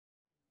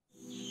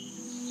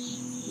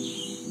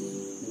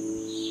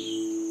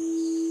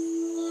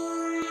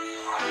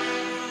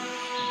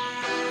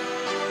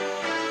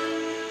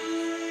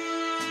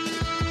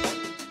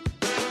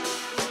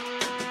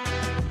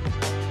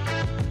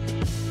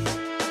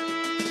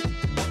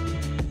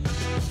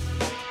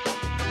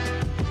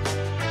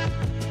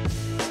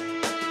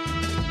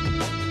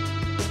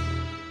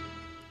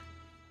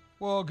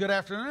Well, good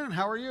afternoon.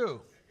 How are you?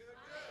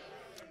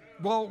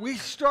 Well, we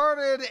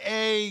started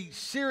a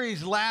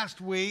series last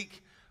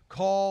week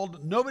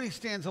called Nobody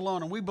Stands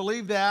Alone, and we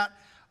believe that.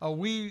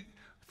 We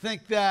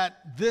think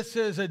that this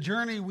is a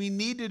journey we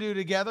need to do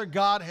together.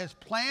 God has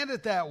planned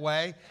it that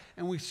way,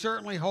 and we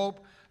certainly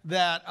hope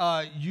that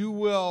you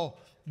will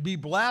be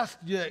blessed.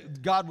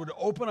 God would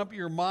open up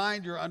your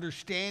mind, your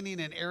understanding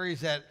in areas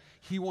that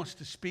He wants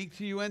to speak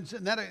to you in.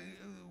 And that,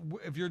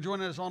 if you're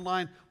joining us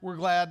online, we're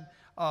glad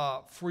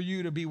for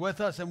you to be with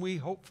us, and we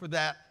hope for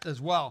that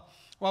as well.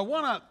 Well, I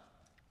want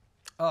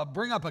to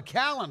bring up a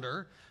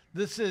calendar.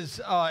 This is,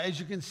 as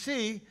you can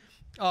see,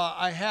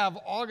 I have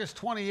August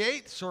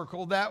 28th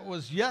circled. That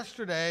was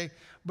yesterday,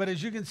 but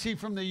as you can see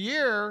from the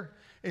year,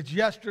 it's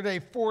yesterday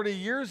 40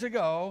 years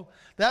ago.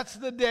 That's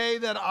the day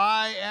that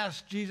I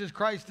asked Jesus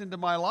Christ into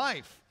my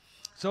life.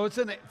 So it's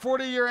a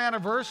 40-year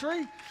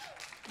anniversary.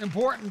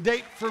 Important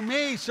date for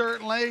me,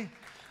 certainly.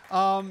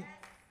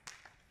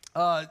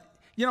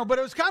 But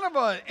it was kind of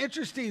an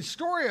interesting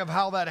story of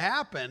how that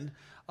happened.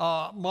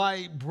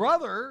 My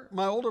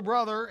older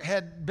brother,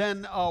 had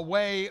been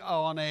away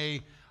on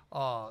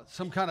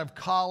some kind of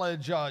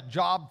college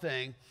job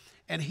thing,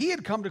 and he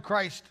had come to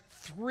Christ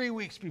 3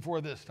 weeks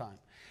before this time.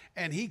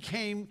 And he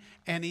came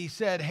and he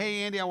said,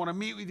 "Hey, Andy, I want to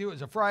meet with you." It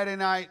was a Friday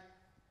night.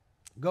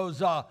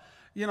 Goes,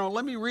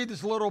 let me read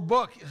this little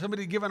book.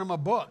 Somebody had given him a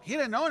book. He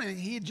didn't know anything.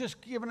 He had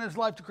just given his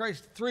life to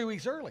Christ 3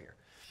 weeks earlier.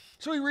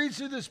 So he reads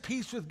through this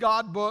Peace with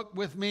God book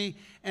with me,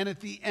 and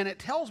it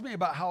tells me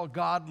about how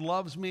God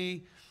loves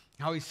me,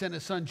 how He sent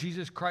His Son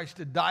Jesus Christ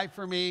to die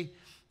for me,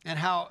 and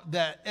how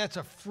that's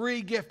a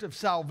free gift of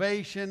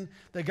salvation,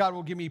 that God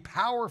will give me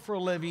power for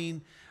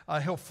living.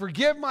 He'll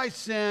forgive my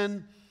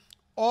sin.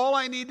 All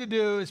I need to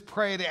do is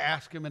pray to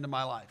ask Him into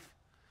my life.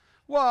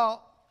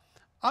 Well,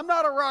 I'm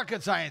not a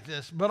rocket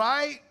scientist, but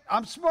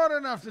I'm smart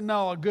enough to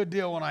know a good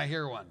deal when I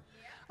hear one.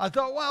 Yeah. I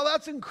thought, wow,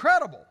 that's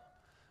incredible.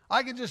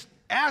 I can just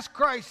ask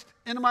Christ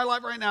into my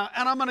life right now,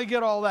 and I'm going to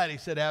get all that. He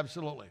said,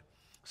 absolutely.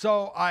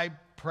 So I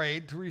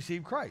prayed to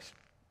receive Christ.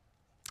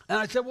 And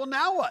I said, well,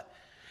 now what?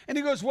 And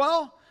he goes,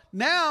 well,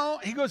 now,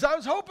 he goes, I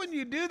was hoping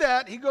you'd do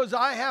that. He goes,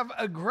 I have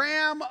a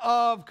gram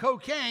of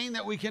cocaine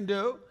that we can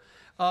do,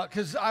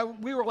 because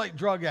we were like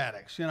drug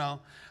addicts,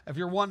 if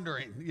you're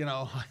wondering,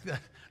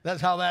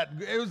 that's how it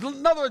was.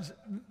 In other words,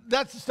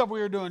 that's the stuff we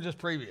were doing just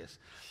previous.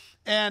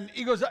 And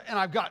he goes, and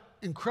I've got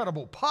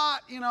incredible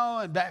pot,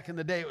 and back in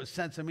the day it was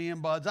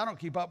Sensimian buds. I don't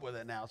keep up with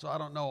it now, so I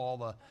don't know all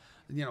the,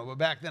 but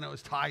back then it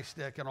was Thai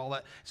stick and all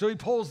that. So he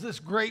pulls this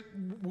great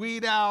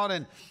weed out,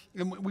 and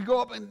we go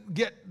up and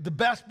get the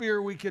best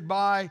beer we could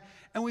buy.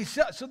 And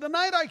so the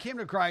night I came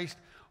to Christ,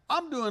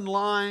 I'm doing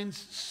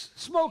lines,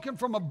 smoking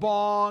from a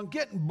bong,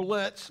 getting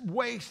blitzed,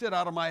 wasted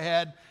out of my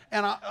head.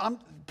 And I'm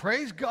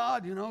praise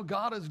God,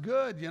 God is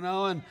good,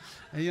 and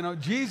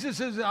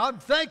Jesus is,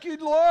 thank you,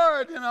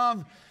 Lord,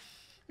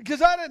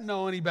 because I didn't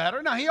know any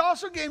better. Now, he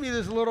also gave me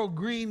this little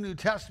green New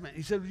Testament.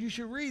 He said, you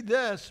should read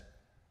this,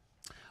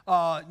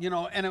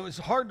 and it was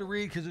hard to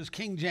read because it was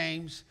King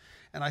James,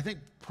 and I think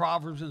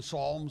Proverbs and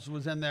Psalms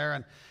was in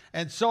there.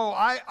 And so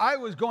I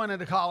was going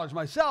into college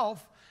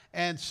myself,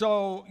 and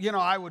so,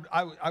 I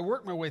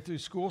worked my way through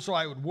school, so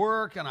I would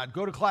work, and I'd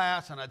go to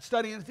class, and I'd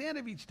study, and at the end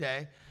of each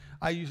day,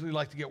 I usually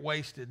like to get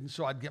wasted, and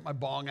so I'd get my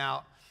bong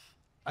out.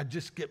 I'd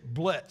just get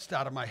blitzed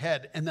out of my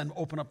head and then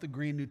open up the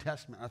Green New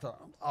Testament. I thought,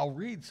 I'll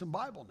read some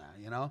Bible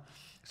now,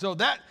 So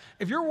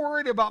if you're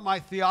worried about my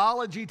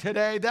theology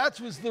today, that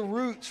was the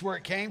roots where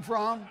it came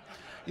from.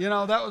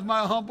 That was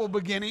my humble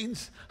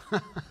beginnings.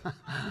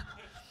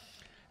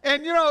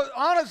 And,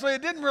 honestly,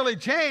 it didn't really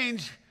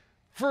change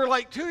for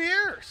like 2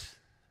 years.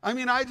 I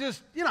mean, I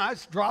just, I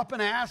was dropping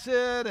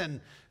acid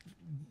and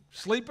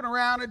sleeping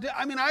around.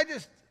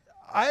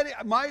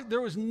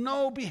 There was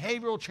no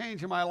behavioral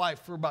change in my life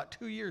for about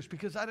 2 years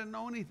because I didn't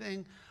know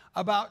anything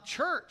about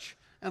church,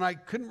 and I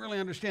couldn't really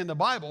understand the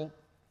Bible.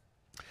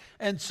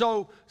 And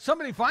so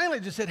somebody finally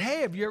just said,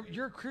 hey, if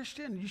you're a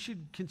Christian, you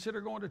should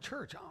consider going to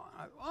church.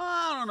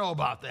 I don't know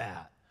about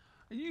that.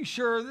 Are you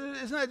sure?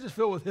 Isn't that just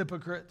filled with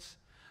hypocrites?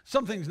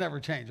 Some things never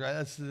change,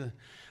 right?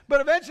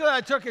 But eventually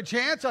I took a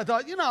chance. I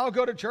thought, I'll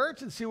go to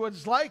church and see what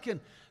it's like. And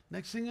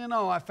next thing you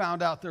know, I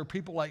found out there are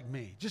people like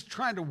me just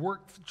trying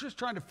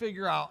to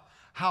figure out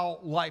how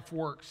life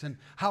works and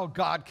how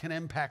God can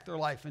impact their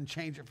life and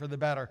change it for the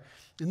better.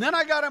 And then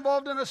I got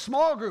involved in a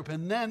small group.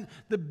 And then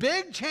the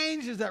big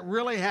changes that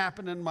really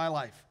happened in my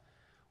life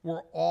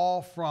were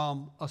all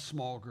from a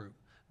small group.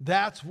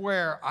 That's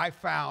where I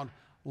found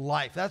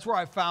life. That's where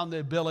I found the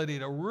ability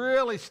to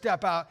really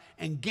step out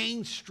and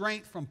gain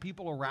strength from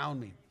people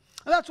around me.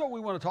 And that's what we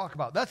want to talk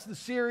about. That's the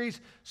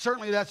series.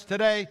 Certainly that's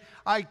today.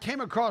 I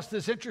came across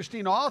this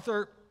interesting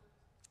author,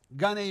 a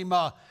guy named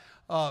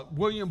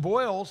William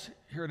Boyles.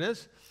 Here it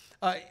is.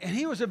 And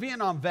he was a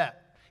Vietnam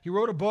vet. He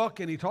wrote a book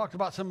and he talked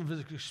about some of his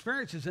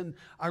experiences. And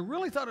I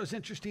really thought it was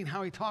interesting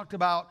how he talked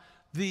about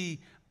the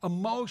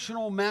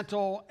emotional,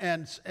 mental,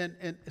 and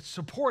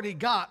support he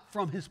got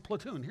from his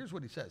platoon. Here's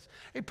what he says.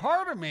 A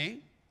part of me,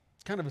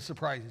 kind of a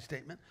surprising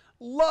statement,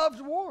 loved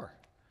war.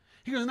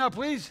 He goes, now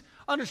please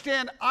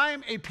understand,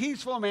 I'm a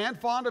peaceful man,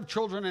 fond of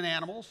children and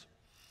animals,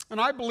 and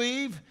I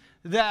believe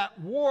that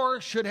war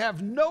should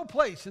have no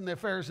place in the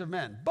affairs of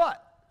men.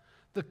 But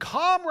the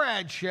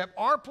comradeship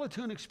our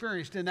platoon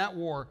experienced in that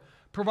war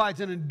provides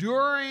an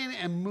enduring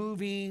and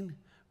moving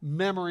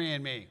memory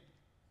in me.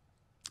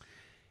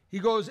 He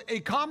goes,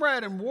 a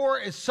comrade in war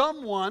is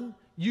someone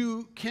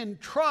you can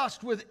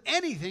trust with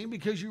anything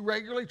because you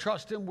regularly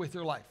trust him with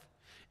your life.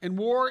 In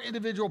war,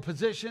 individual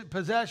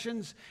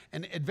possessions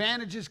and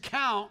advantages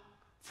count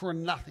for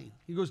nothing.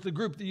 He goes, the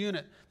group, the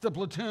unit, the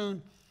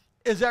platoon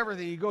is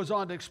everything. He goes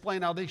on to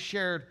explain how they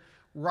shared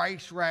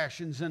rice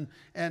rations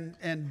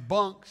and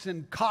bunks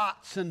and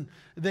cots, and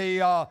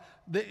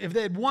if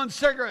they had one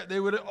cigarette, they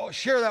would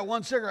share that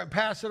one cigarette and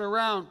pass it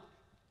around.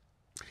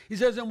 He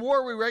says, in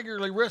war, we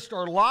regularly risked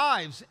our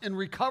lives in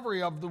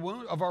recovery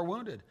of our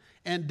wounded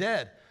and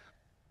dead.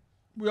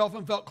 We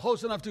often felt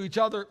close enough to each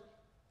other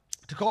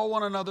to call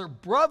one another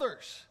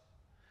brothers.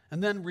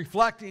 And then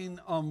reflecting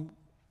on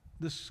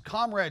this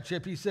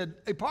comradeship, he said,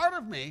 a part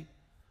of me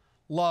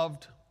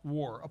loved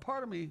war. A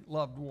part of me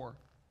loved war.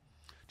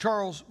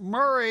 Charles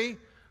Murray,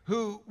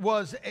 who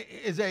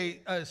is a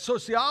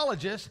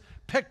sociologist,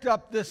 picked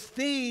up this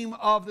theme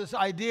of this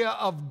idea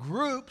of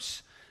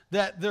groups,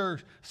 that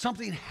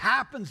something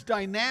happens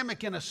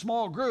dynamic in a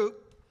small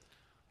group,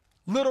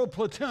 little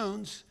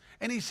platoons.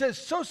 And he says,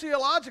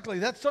 sociologically,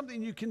 that's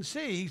something you can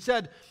see. He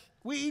said,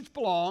 we each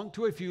belong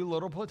to a few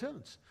little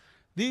platoons.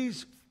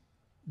 These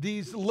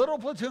little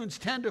platoons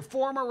tend to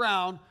form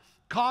around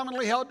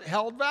commonly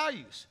held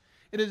values.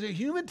 It is a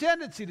human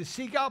tendency to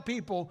seek out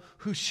people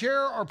who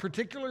share our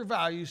particular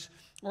values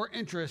or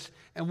interests.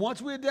 And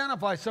once we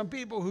identify some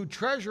people who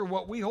treasure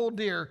what we hold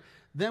dear,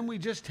 then we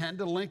just tend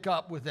to link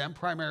up with them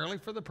primarily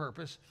for the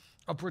purpose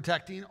of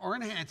protecting or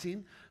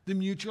enhancing the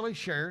mutually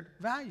shared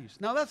values.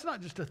 Now, that's not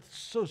just a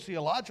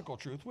sociological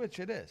truth, which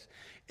it is.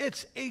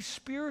 It's a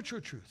spiritual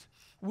truth.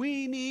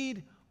 We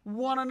need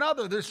one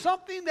another. There's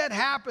something that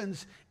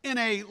happens in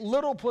a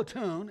little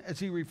platoon, as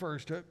he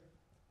refers to it,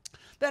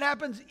 that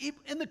happens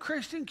in the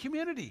Christian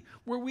community,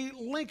 where we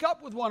link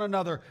up with one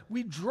another.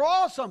 We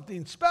draw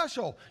something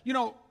special. You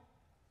know,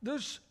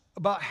 there's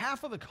about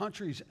half of the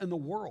countries in the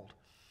world.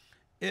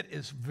 It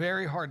is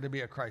very hard to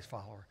be a Christ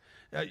follower.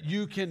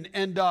 You can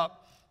end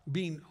up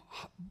being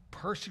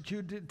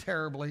persecuted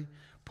terribly,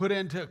 put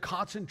into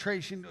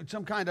concentration,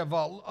 some kind of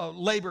a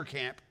labor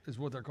camp is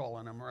what they're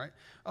calling them, right?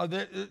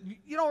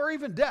 Or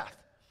even death.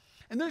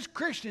 And there's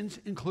Christians,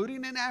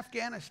 including in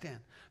Afghanistan,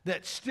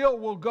 that still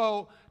will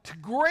go to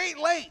great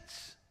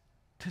lengths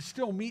to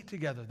still meet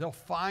together. They'll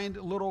find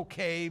little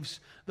caves.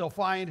 They'll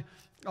find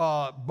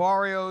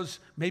barrios,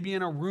 maybe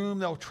in a room.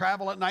 They'll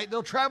travel at night.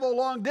 They'll travel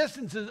long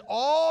distances,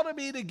 all to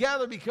be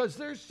together, because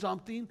there's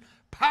something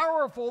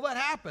powerful that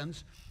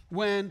happens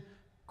when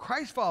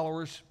Christ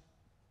followers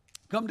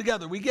come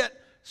together. We get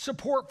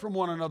support from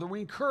one another. We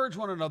encourage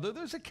one another.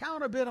 There's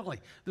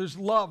accountability. There's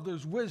love.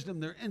 There's wisdom.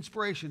 There's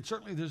inspiration.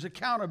 Certainly there's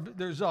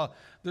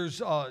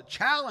there's a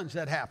challenge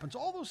that happens.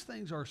 All those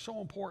things are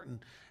so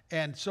important.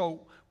 And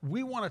so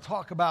we want to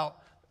talk about,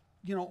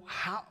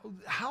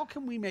 how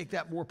can we make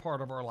that more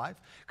part of our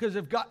life? Because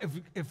if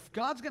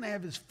God's going to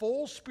have his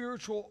full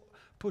spiritual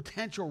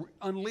potential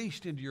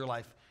unleashed into your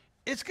life,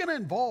 it's going to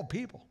involve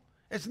people.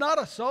 It's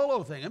not a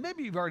solo thing. And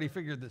maybe you've already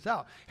figured this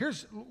out.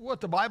 Here's what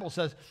the Bible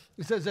says.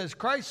 It says, as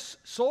Christ's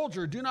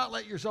soldier, do not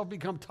let yourself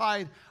become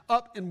tied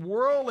up in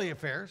worldly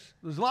affairs.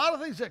 There's a lot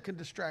of things that can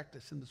distract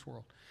us in this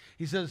world.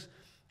 He says,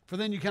 for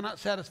then you cannot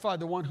satisfy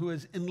the one who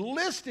has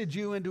enlisted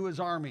you into his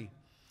army.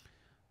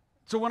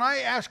 So when I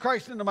asked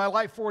Christ into my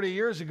life 40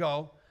 years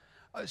ago,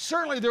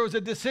 certainly there was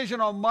a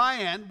decision on my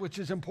end, which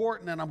is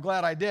important, and I'm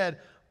glad I did,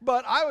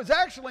 but I was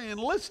actually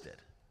enlisted.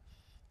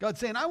 God's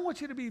saying, I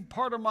want you to be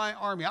part of my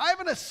army. I have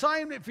an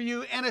assignment for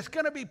you, and it's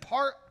going to be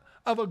part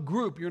of a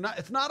group.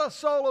 It's not a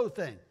solo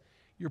thing.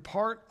 You're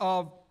part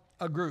of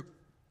a group.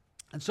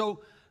 And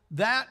so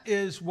that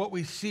is what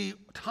we see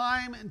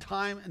time and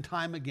time and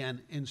time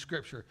again in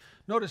Scripture.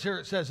 Notice here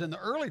it says in the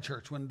early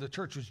church, when the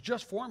church was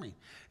just forming,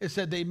 it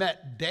said they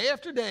met day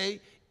after day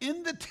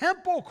in the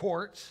temple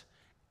courts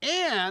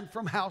and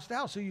from house to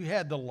house. So you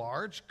had the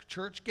large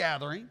church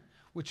gathering,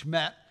 which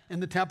met in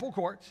the temple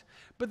courts.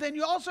 But then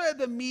you also had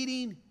the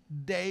meeting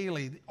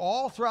daily,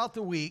 all throughout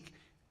the week,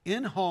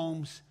 in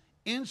homes,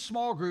 in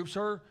small groups,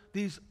 or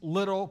these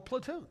little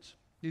platoons.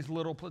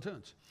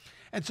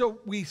 And so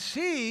we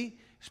see,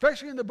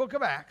 especially in the book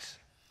of Acts,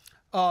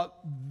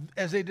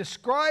 as they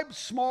describe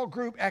small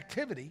group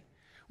activity,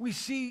 we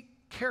see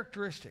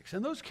characteristics.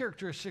 And those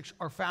characteristics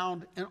are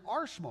found in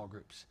our small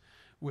groups.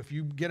 If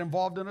you get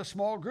involved in a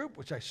small group,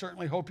 which I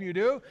certainly hope you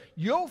do,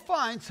 you'll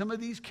find some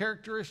of these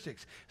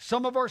characteristics.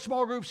 Some of our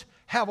small groups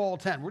have all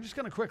 10. We're just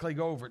going to quickly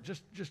go over it.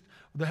 Just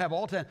they have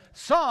all 10.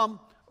 Some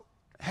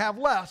have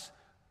less.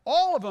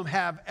 All of them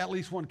have at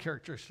least one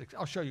characteristic.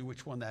 I'll show you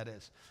which one that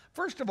is.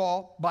 First of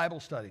all, Bible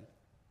study.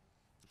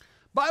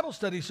 Bible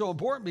study is so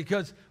important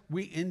because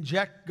we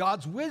inject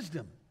God's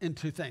wisdom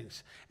into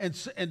things. And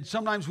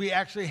sometimes we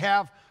actually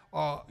have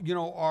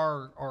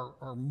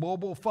our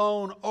mobile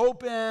phone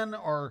open,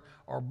 our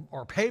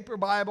paper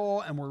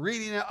Bible, and we're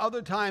reading it.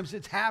 Other times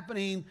it's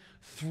happening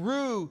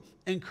through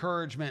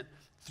encouragement,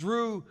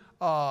 through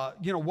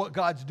what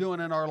God's doing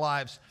in our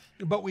lives.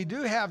 But we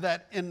do have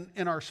that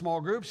in our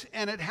small groups,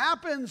 and it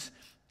happens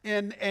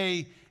in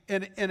a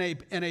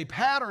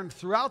pattern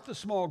throughout the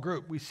small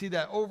group. We see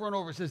that over and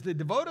over. It says they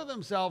devoted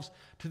themselves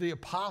to the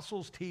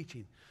apostles'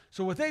 teaching.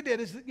 So what they did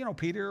is,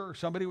 Peter or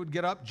somebody would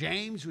get up,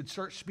 James would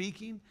start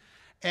speaking,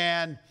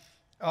 and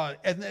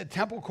the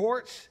temple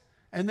courts,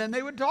 and then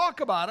they would talk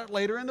about it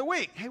later in the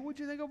week. Hey, what'd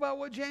you think about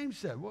what James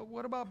said?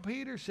 What about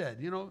Peter said?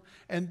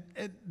 And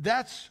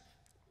that's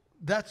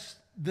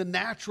the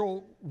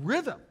natural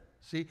rhythm.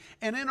 See,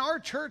 and in our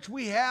church,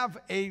 we have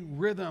a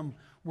rhythm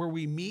where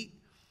we meet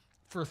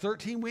for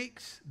 13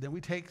 weeks, then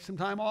we take some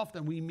time off,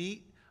 then we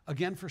meet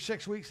again for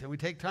 6 weeks, then we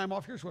take time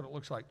off. Here's what it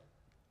looks like.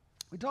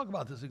 We talk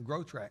about this in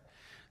Growth Track,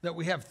 that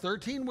we have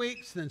 13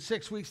 weeks, then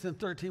 6 weeks, then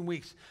 13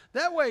 weeks.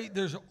 That way,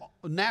 there's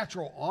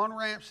natural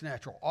on-ramps,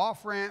 natural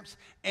off-ramps.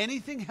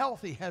 Anything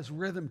healthy has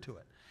rhythm to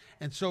it.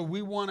 And so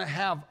we want to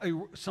have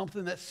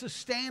something that's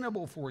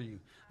sustainable for you,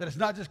 that it's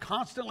not just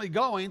constantly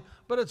going,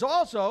 but it's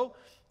also,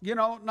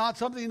 not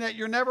something that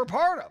you're never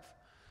part of.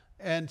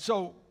 And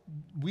so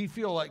we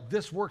feel like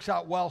this works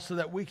out well so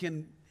that we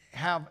can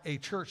have a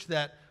church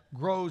that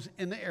grows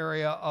in the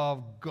area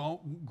of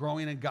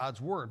growing in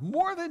God's Word,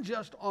 more than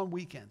just on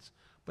weekends,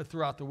 but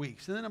throughout the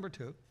weeks. And then number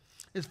 2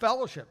 is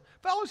fellowship.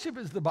 Fellowship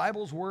is the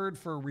Bible's word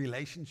for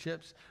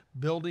relationships,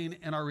 building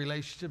in our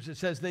relationships. It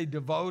says they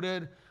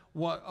devoted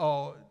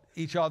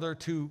each other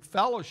to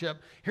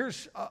fellowship.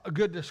 Here's a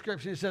good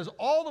description. It says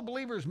all the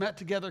believers met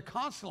together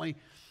constantly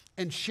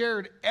and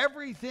shared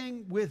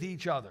everything with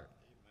each other.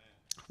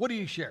 Amen. What do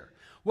you share?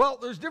 Well,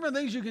 there's different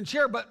things you can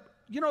share, but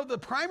the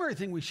primary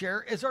thing we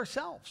share is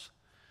ourselves.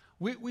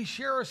 We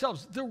share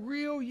ourselves, the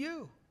real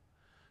you.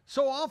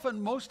 So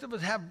often, most of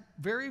us have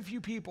very few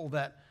people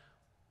that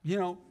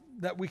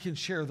we can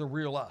share the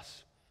real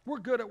us. We're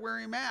good at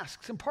wearing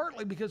masks, and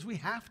partly because we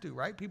have to,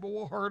 right? People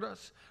will hurt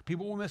us.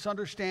 People will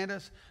misunderstand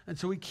us, and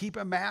so we keep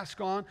a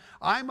mask on.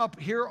 I'm up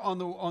here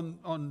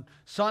on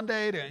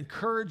Sunday to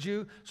encourage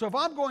you. So if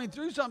I'm going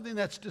through something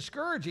that's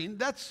discouraging,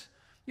 that's,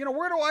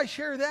 where do I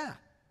share that?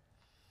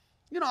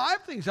 I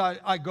have things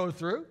I go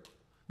through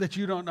that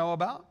you don't know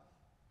about,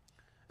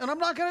 and I'm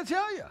not going to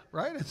tell you,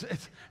 right?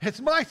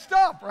 It's my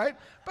stuff, right?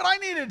 But I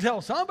need to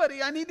tell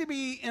somebody. I need to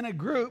be in a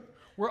group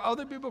where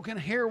other people can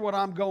hear what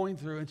I'm going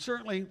through, and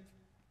certainly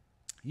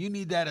you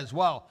need that as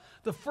well.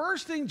 The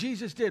first thing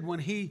Jesus did when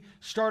he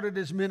started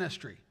his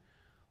ministry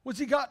was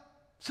he got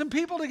some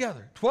people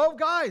together. 12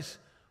 guys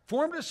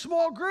formed a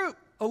small group,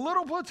 a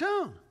little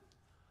platoon,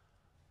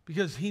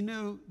 because he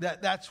knew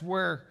that that's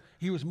where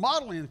he was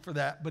modeling for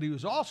that, but he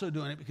was also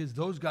doing it because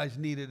those guys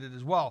needed it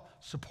as well.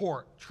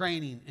 Support,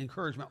 training,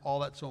 encouragement, all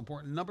that's so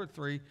important. Number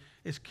 3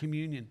 is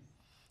communion.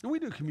 And we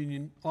do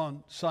communion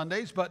on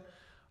Sundays, but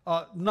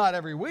not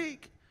every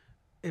week.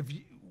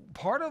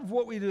 Part of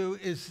what we do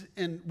is,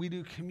 we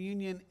do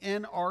communion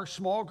in our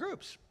small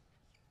groups,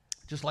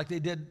 just like they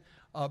did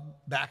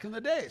back in the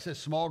day. It says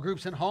small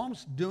groups in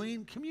homes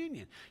doing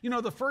communion.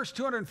 The first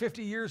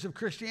 250 years of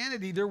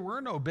Christianity, there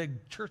were no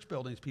big church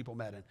buildings people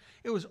met in.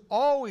 It was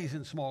always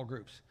in small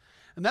groups.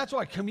 And that's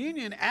why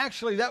communion,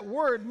 actually, that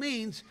word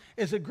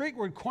is a Greek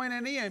word,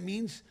 koinonia. It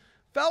means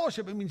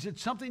fellowship. It means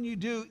it's something you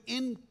do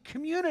in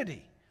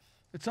community.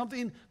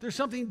 There's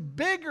something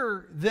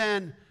bigger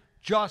than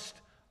just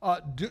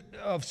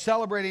of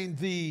celebrating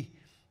the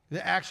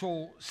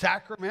actual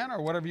sacrament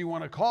or whatever you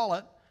want to call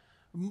it.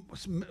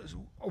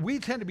 We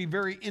tend to be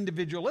very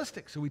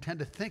individualistic, so we tend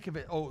to think of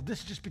it, this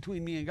is just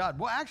between me and God.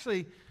 Well,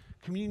 actually,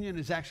 communion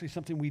is actually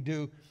something we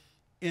do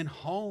in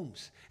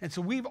homes. And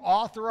so we've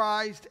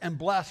authorized and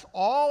blessed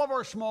all of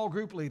our small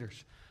group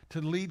leaders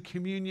to lead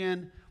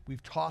communion.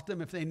 We've taught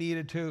them if they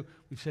needed to.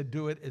 We've said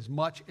do it as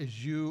much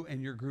as you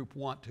and your group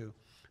want to.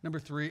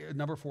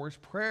 Number 4 is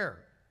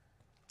prayer.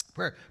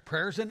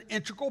 Prayer is an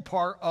integral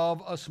part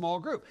of a small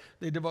group.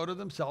 They devoted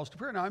themselves to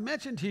prayer. Now, I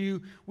mentioned to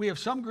you, we have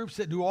some groups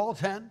that do all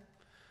 10.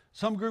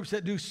 Some groups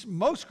that do,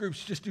 most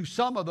groups just do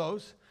some of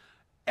those.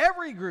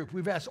 Every group,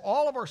 we've asked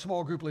all of our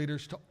small group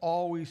leaders to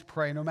always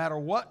pray, no matter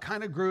what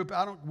kind of group.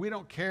 We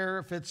don't care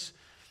if it's,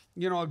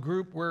 a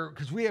group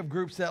because we have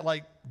groups that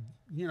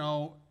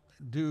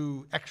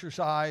do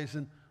exercise,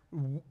 and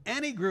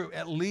any group,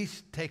 at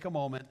least take a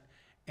moment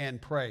and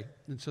pray.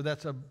 And so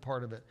that's a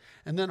part of it.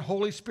 And then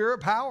Holy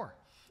Spirit power.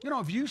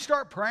 If you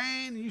start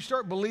praying, you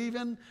start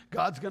believing,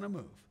 God's going to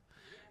move.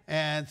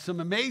 And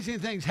some amazing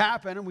things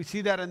happen, and we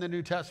see that in the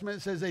New Testament.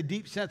 It says a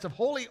deep sense of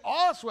holy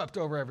awe swept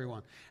over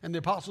everyone, and the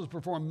apostles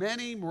performed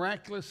many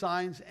miraculous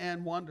signs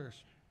and wonders.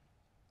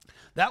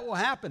 That will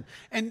happen.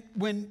 And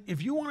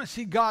if you want to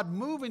see God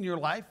move in your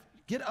life,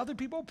 get other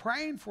people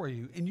praying for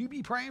you, and you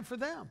be praying for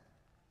them.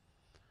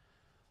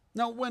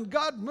 Now, when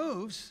God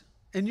moves,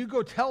 and you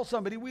go tell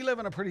somebody, we live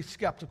in a pretty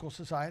skeptical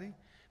society.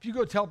 If you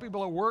go tell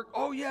people at work,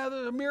 oh yeah,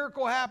 there's a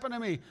miracle happened to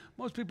me.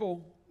 Most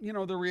people,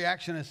 their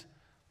reaction is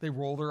they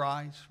roll their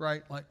eyes,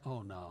 right? Like,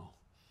 oh no.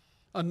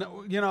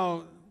 There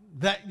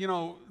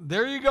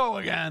you go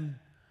again.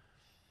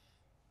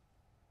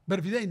 But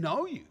if they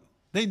know you,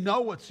 they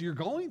know what you're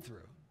going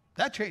through.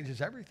 That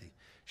changes everything.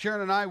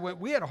 Sharon and I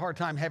we had a hard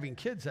time having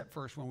kids at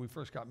first when we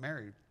first got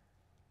married.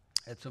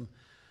 Had some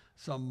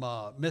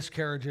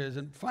miscarriages,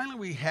 and finally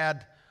we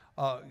had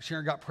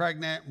Sharon got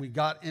pregnant. We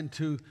got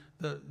into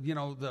the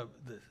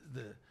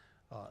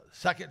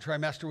second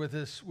trimester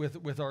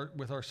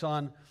with our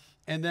son,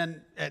 and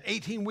then at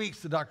 18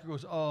 weeks the doctor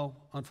goes, "Oh,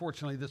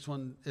 unfortunately, this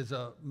one is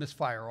a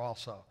misfire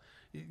also.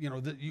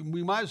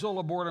 We might as well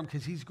abort him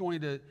because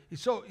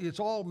it's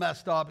all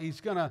messed up.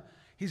 He's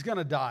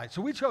gonna die."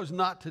 So we chose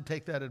not to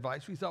take that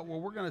advice. We thought,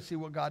 well, we're gonna see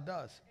what God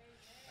does.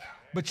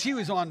 But she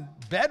was on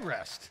bed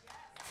rest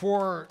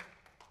for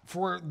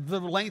the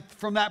length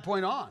from that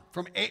point on,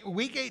 from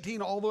week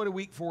 18 all the way to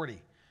week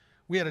 40.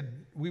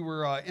 We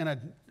were in a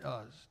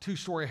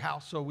 2-story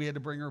house, so we had to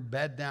bring her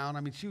bed down.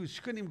 I mean, she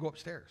couldn't even go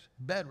upstairs.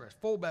 Bed rest,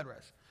 full bed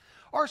rest.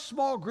 Our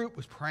small group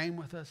was praying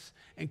with us,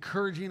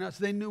 encouraging us.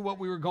 They knew what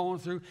we were going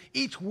through.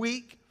 Each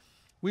week,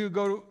 we would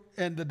go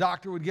and the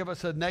doctor would give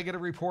us a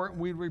negative report,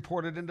 and we'd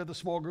report it into the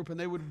small group, and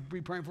they would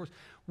be praying for us.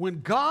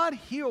 When God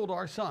healed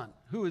our son,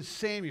 who is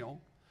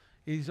Samuel,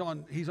 he's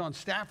on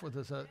staff with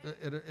us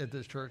at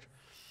this church.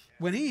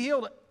 When he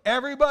healed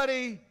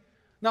everybody,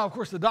 now, of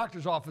course, the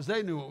doctor's office,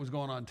 they knew what was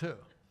going on too.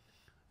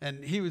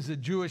 And he was a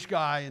Jewish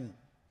guy, and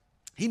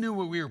he knew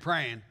what we were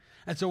praying.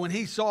 And so when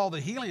he saw the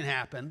healing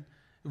happen,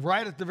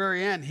 right at the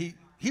very end,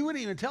 he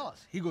wouldn't even tell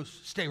us. He goes,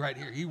 "Stay right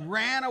here." He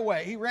ran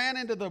away. He ran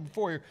into the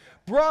foyer,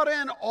 brought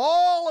in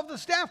all of the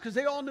staff because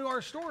they all knew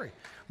our story.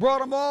 Brought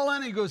them all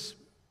in. He goes,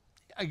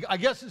 I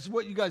guess this is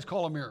what you guys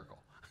call a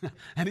miracle.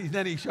 And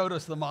then he showed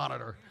us the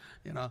monitor.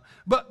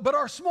 But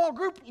our small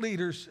group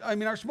leaders,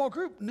 our small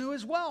group knew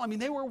as well.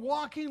 They were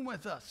walking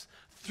with us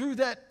through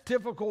that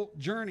difficult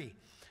journey.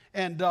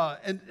 And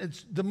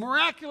the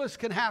miraculous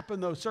can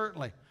happen, though,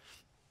 certainly.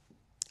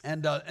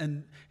 And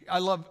I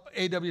love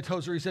A.W.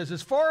 Tozer. He says,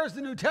 as far as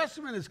the New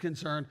Testament is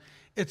concerned,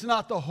 it's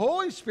not the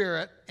Holy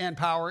Spirit and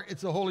power,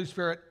 it's the Holy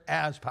Spirit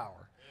as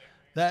power.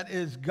 That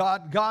is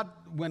God.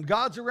 When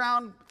God's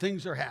around,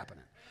 things are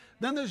happening.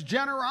 Then there's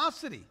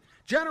generosity.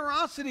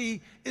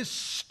 Generosity is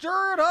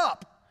stirred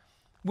up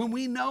when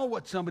we know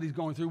what somebody's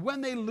going through, when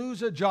they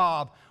lose a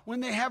job, when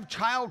they have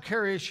child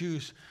care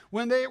issues,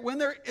 when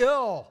they're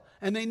ill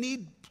and they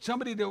need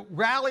somebody to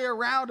rally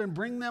around and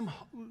bring them,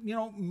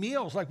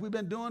 meals like we've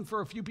been doing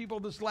for a few people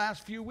this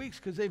last few weeks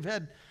because they've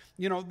had,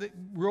 the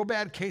real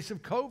bad case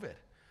of COVID.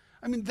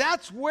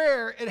 That's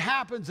where it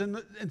happens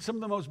in some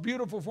of the most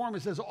beautiful form.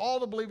 It says all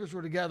the believers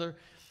were together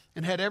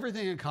and had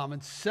everything in common,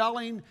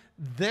 selling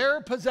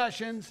their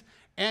possessions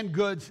and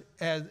goods,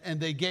 and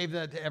they gave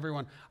that to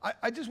everyone.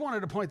 I just wanted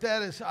to point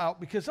that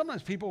out because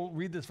sometimes people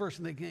read this verse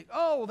and they think,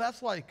 oh,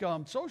 that's like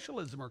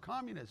socialism or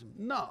communism.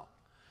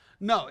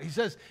 No, he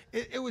says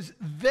it was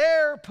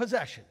their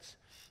possessions.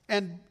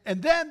 And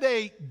then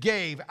they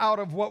gave out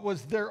of what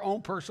was their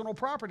own personal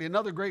property.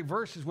 Another great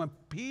verse is when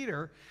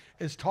Peter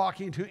is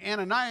talking to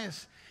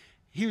Ananias.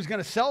 He was going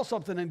to sell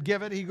something and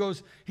give it. He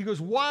goes,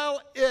 while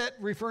it,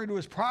 referring to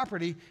his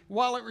property,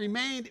 while it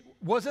remained,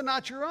 was it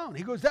not your own?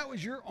 He goes, that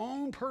was your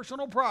own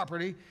personal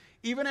property.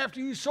 Even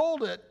after you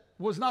sold it,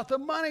 was not the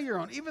money your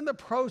own? Even the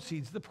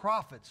proceeds, the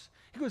profits.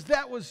 He goes,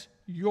 that was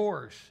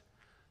yours.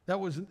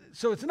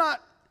 So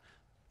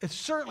it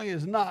certainly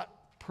is not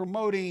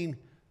promoting,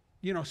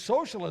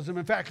 socialism.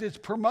 In fact, it's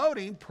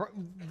promoting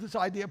this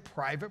idea of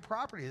private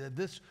property, that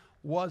this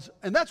was,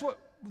 and that's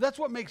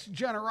what makes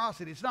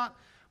generosity. It's not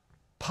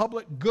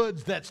public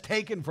goods that's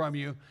taken from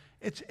you.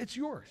 It's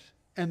yours.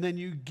 And then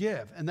you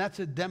give. And that's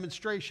a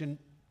demonstration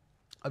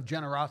of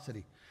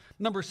generosity.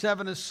 Number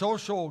 7 is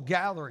social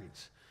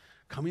gatherings.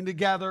 Coming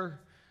together.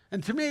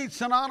 And to me,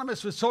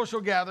 synonymous with social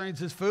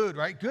gatherings is food,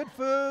 right? Good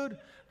food.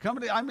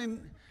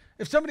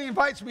 If somebody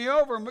invites me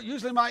over,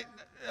 usually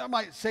I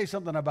might say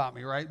something about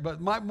me, right?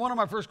 But one of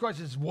my first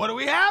questions is, what are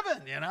we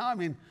having?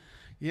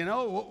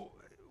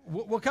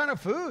 What kind of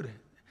food?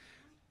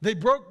 They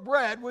broke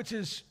bread, which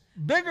is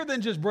bigger than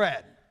just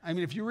bread.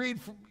 If you read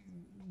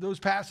those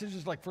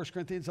passages like 1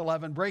 Corinthians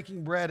 11,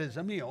 breaking bread is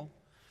a meal,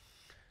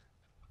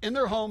 in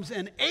their homes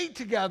and ate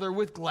together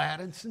with glad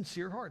and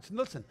sincere hearts. And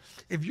listen,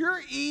 if you're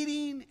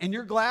eating and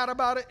you're glad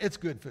about it, it's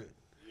good food,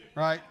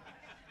 right?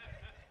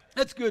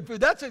 It's good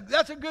food. That's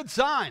a good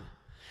sign.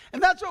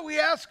 And that's what we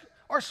ask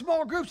our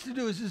small groups to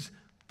do is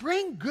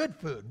bring good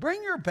food.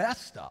 Bring your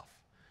best stuff.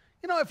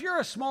 If you're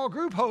a small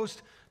group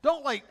host,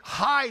 don't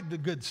hide the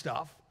good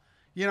stuff.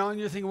 And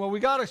you're thinking, well, we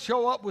got to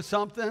show up with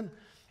something.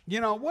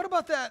 What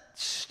about that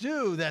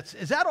stew?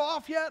 Is that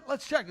off yet?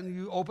 Let's check. And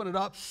you open it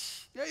up.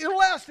 It'll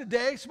last a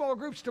day. Small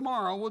groups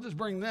tomorrow. We'll just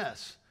bring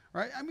this,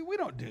 right? We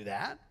don't do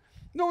that.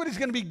 Nobody's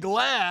going to be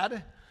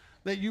glad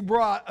that you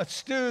brought a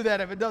stew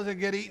that if it doesn't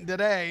get eaten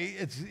today,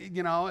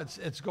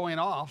 it's going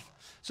off.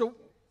 So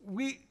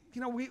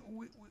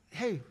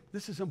hey,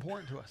 this is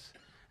important to us.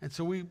 And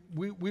so we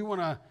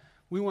want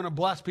to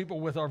bless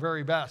people with our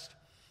very best.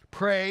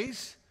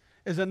 Praise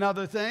is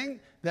another thing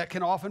that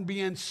can often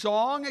be in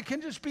song. It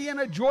can just be in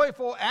a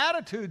joyful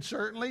attitude,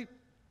 certainly.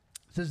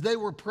 It says they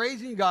were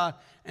praising God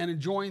and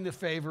enjoying the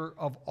favor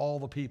of all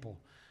the people.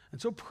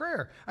 And so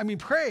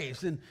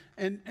praise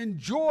and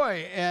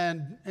joy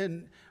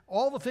and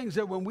all the things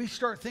that when we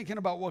start thinking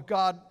about what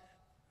God,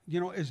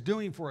 is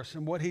doing for us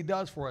and what he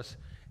does for us,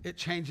 it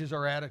changes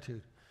our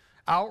attitude.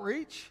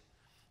 Outreach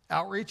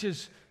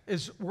is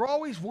we're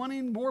always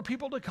wanting more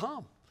people to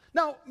come.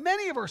 Now,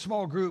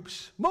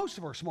 most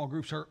of our small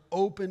groups are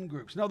open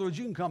groups. In other words,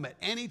 you can come at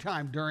any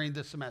time during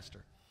the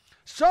semester.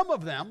 Some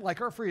of them,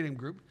 like our Freedom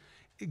Group,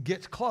 it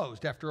gets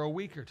closed after a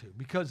week or two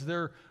because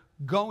they're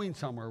going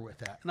somewhere with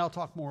that. And I'll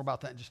talk more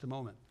about that in just a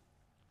moment.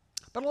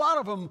 But a lot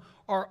of them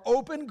are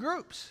open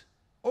groups.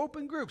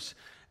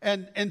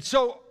 And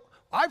so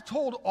I've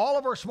told all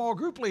of our small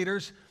group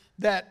leaders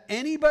that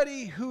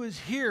anybody who is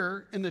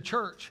here in the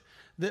church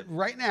that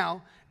right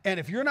now, and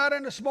if you're not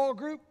in a small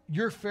group,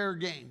 you're fair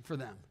game for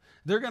them.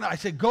 I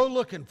say, go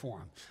looking for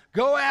them.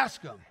 Go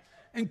ask them.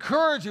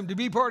 Encourage them to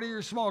be part of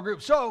your small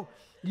group. So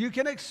you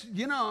can,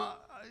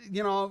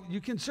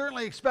 you can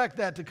certainly expect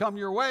that to come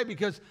your way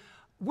because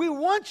we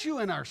want you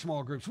in our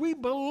small groups. We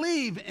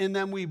believe in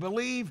them. We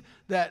believe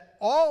that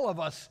all of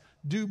us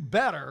do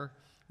better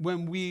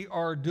when we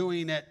are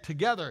doing it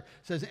together. It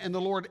says, and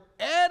the Lord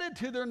added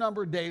to their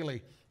number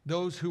daily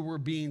those who were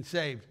being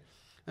saved.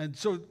 And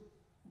so,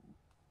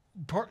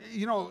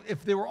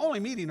 if they were only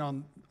meeting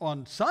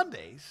on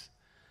Sundays,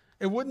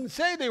 it wouldn't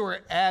say they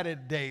were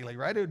added daily,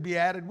 right? It would be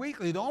added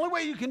weekly. The only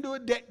way you can do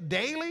it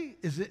daily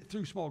is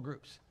through small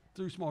groups.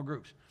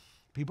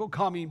 People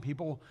coming,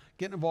 people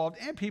getting involved,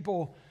 and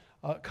people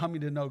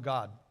coming to know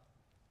God.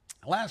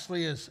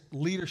 Lastly is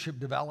leadership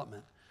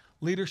development.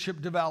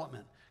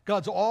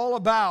 God's all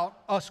about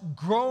us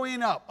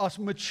growing up, us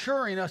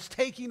maturing, us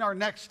taking our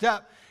next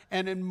step.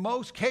 And in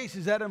most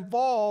cases, that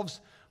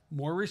involves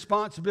more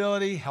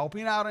responsibility,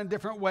 helping out in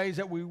different ways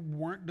that we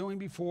weren't doing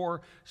before,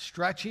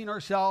 stretching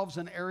ourselves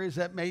in areas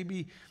that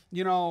maybe,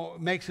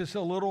 makes us a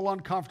little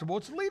uncomfortable.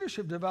 It's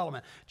leadership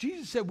development.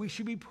 Jesus said we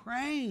should be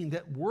praying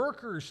that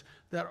workers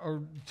that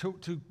are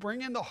to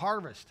bring in the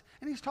harvest.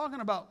 And he's talking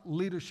about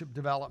leadership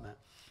development.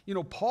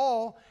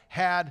 Paul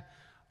had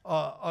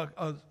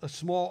a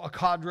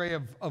cadre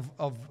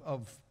of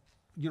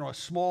a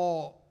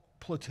small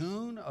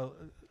platoon,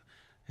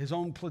 his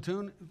own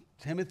platoon,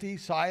 Timothy,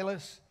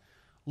 Silas,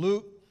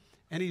 Luke,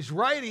 and he's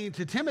writing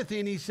to Timothy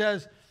and he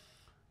says,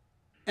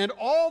 and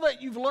all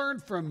that you've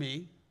learned from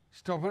me,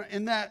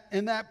 in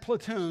that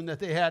platoon that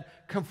they had,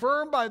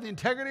 confirmed by the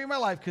integrity of my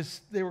life,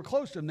 because they were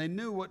close to him, they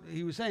knew what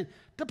he was saying,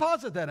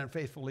 deposit that in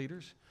faithful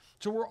leaders.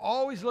 So we're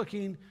always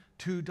looking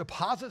to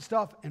deposit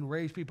stuff and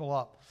raise people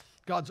up.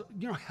 God's,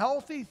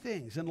 healthy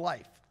things in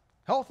life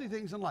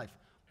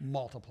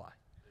multiply.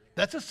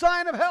 That's a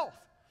sign of health,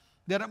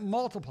 that it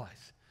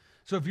multiplies.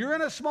 So if you're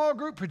in a small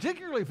group,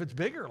 particularly if it's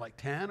bigger, like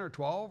 10 or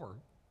 12 or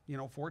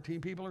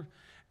 14 people,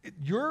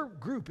 your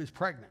group is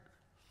pregnant.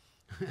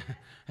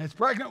 It's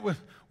pregnant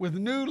with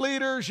new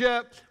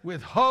leadership,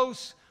 with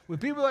hosts,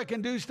 with people that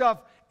can do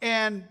stuff,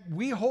 and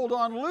we hold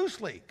on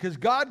loosely because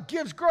God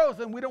gives growth,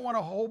 and we don't want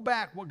to hold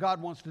back what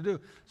God wants to do.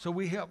 So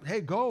we help,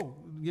 hey, go,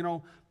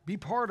 be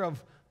part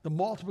of the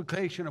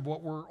multiplication of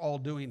what we're all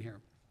doing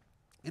here.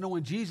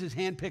 When Jesus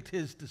handpicked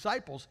his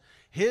disciples,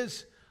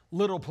 his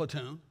little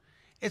platoon,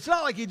 it's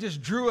not like he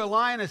just drew a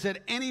line and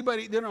said,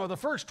 anybody, the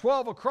first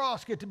 12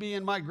 across get to be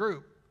in my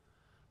group.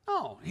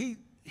 No, he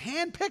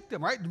handpicked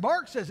them, right?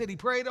 Mark says that he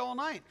prayed all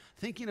night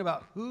thinking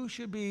about who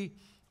should be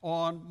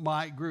on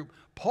my group.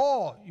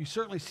 Paul, you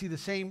certainly see the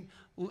same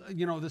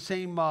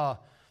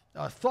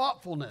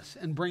thoughtfulness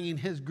in bringing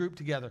his group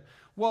together.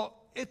 Well,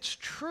 it's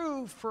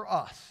true for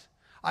us.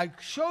 I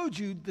showed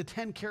you the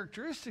 10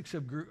 characteristics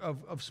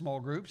of small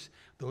groups.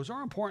 Those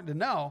are important to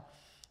know.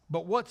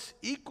 But what's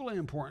equally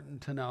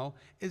important to know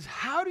is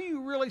how do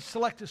you really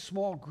select a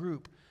small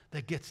group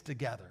that gets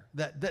together,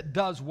 that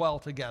does well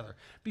together?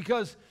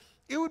 Because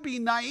it would be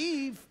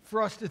naive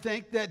for us to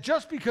think that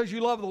just because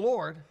you love the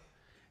Lord,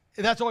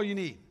 that's all you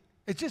need.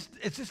 It's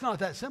just not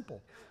that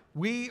simple.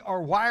 We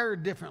are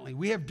wired differently.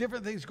 We have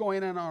different things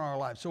going on in our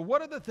lives. So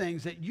what are the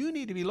things that you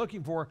need to be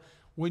looking for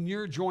when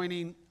you're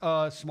joining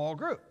a small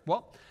group?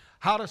 Well,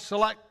 how to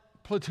select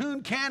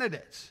platoon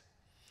candidates.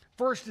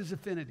 First is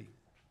affinity.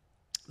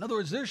 In other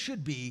words, there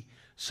should be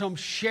some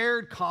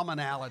shared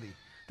commonality.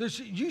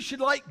 You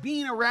should like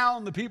being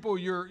around the people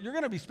you're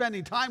going to be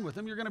spending time with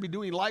them. You're going to be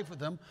doing life with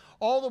them.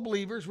 All the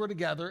believers were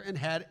together and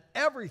had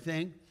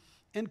everything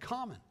in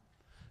common.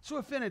 So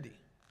affinity.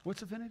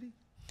 What's affinity?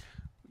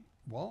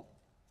 Well,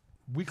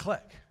 we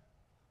click.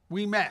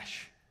 We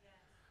mesh.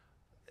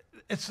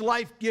 It's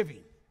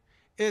life-giving.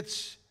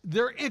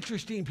 They're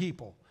interesting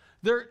people.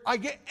 I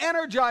get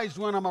energized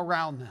when I'm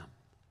around them.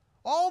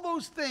 All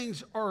those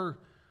things are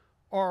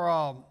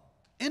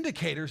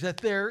indicators that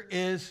there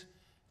is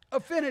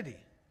affinity.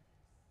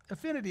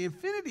 Affinity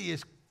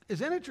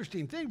is an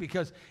interesting thing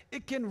because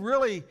it can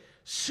really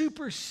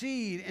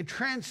supersede and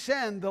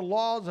transcend the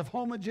laws of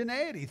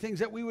homogeneity, things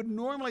that we would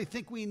normally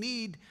think we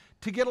need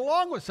to get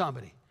along with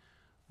somebody.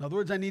 In other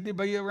words, I need to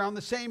be around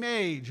the same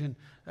age and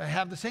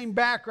have the same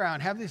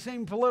background, have the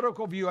same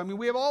political view. I mean,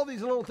 we have all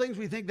these little things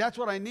we think that's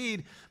what I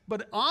need.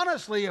 But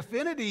honestly,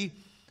 affinity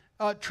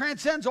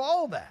transcends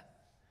all of that.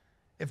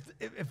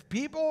 If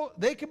people,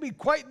 they can be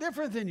quite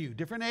different than you,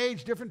 different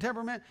age, different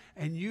temperament,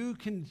 and you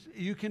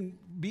can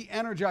be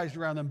energized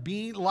around them,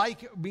 being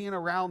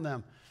around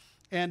them.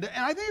 And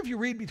I think if you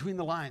read between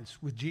the lines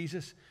with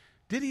Jesus,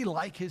 did he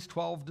like his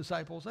 12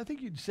 disciples? I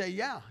think you'd say,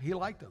 yeah, he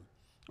liked them.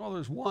 Well,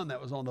 there's one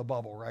that was on the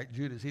bubble, right?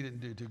 Judas, he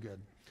didn't do too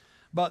good.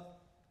 But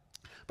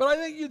I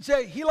think you'd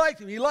say he liked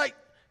him. He liked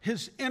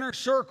his inner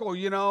circle,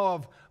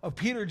 of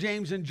Peter,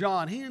 James, and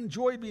John. He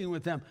enjoyed being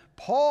with them.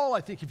 Paul,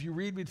 I think if you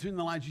read between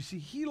the lines, you see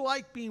he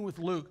liked being with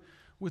Luke,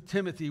 with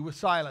Timothy, with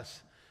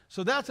Silas.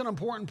 So that's an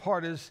important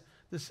part, is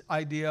this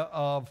idea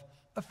of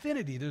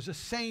affinity. There's a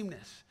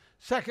sameness.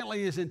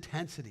 Secondly is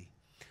intensity.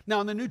 Now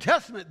in the New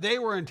Testament, they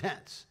were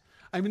intense.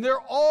 I mean,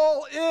 they're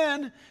all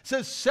in, it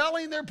says,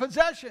 selling their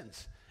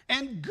possessions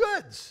and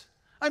goods.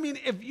 I mean,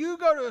 if you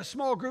go to a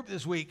small group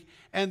this week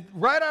and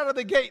right out of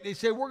the gate, they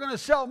say, we're going to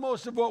sell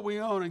most of what we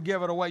own and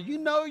give it away. You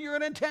know you're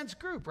an intense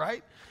group,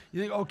 right?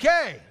 You think,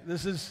 okay,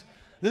 this is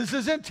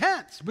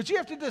intense. But you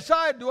have to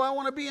decide, do I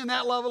want to be in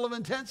that level of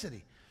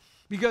intensity?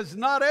 Because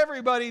not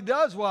everybody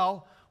does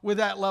well with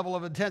that level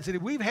of intensity.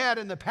 We've had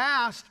in the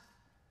past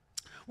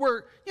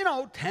where,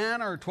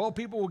 10 or 12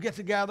 people will get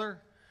together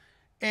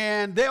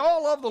and they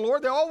all love the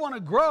Lord. They all want to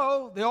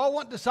grow. They all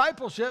want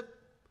discipleship.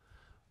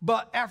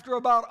 But after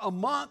about a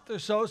month or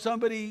so,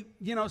 somebody,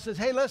 says,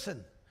 hey,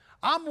 listen,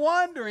 I'm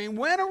wondering,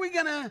 when are we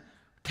going to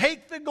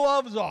take the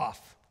gloves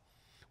off?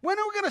 When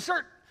are we going to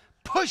start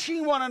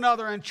pushing one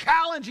another and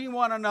challenging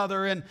one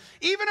another? And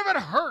even if it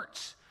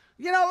hurts,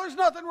 there's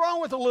nothing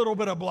wrong with a little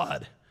bit of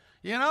blood.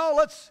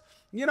 Let's,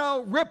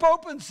 rip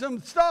open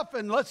some stuff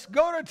and let's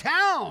go to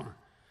town.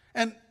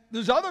 And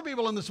there's other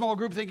people in the small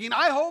group thinking,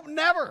 I hope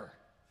never.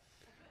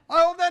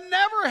 I hope that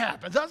never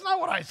happens. That's not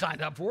what I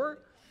signed up for.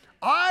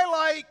 I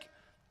like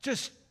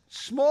just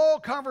small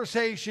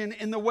conversation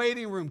in the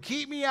waiting room.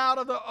 Keep me out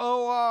of the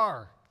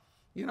OR.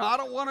 I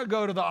don't want to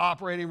go to the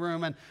operating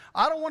room, and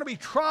I don't want to be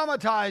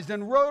traumatized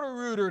and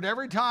roto-rootered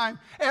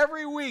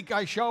every week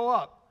I show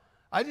up.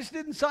 I just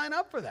didn't sign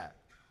up for that.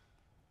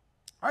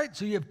 All right,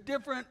 so you have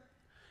different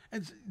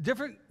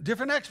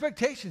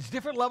expectations,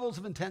 different levels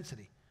of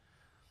intensity.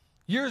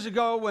 Years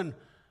ago, when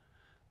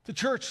the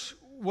church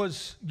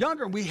was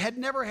younger, we had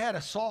never had a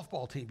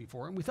softball team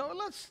before, and we thought,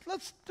 well,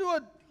 let's do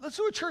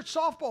a church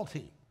softball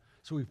team.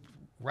 So we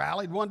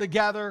rallied one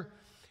together,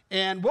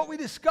 and what we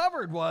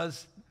discovered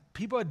was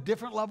people had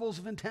different levels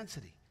of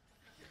intensity.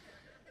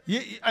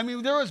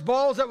 There was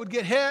balls that would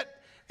get hit,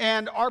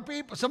 and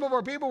some of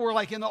our people were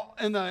like in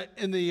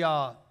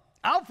the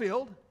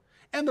outfield,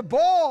 and the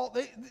ball,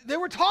 they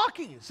were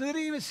talking, so they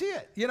didn't even see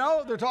it.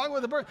 They're talking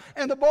with the bird,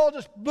 and the ball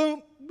just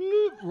boom,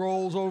 bloop,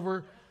 rolls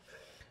over,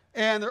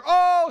 and they're,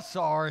 oh,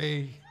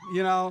 sorry,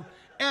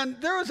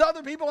 And there was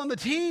other people on the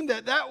team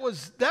that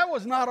was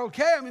not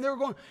okay. They were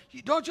going,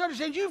 don't you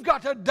understand? You've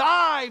got to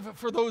dive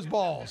for those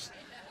balls.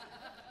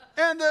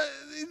 And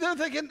they're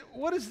thinking,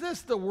 what is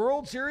this, the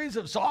World Series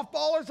of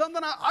softball or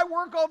something? I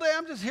work all day.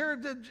 I'm just here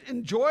to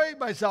enjoy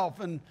myself.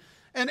 And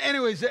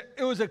anyways,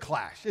 it was a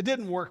clash. It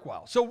didn't work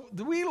well. So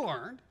we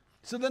learned.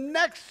 So the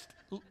next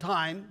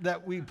time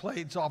that we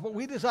played softball,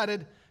 we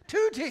decided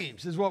 2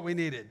 teams is what we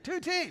needed. 2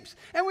 teams.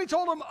 And we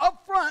told them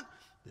up front,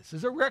 this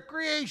is a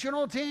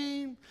recreational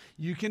team.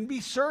 You can be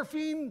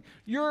surfing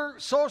your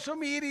social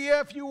media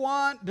if you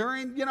want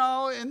during, in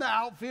the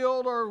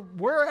outfield or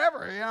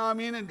wherever,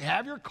 and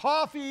have your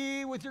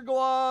coffee with your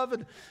glove.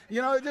 And,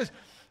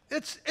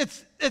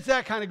 it's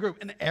that kind of group.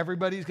 And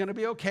everybody's going to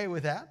be okay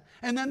with that.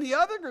 And then the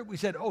other group, we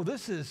said, oh,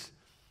 this is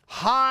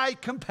high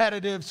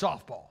competitive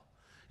softball.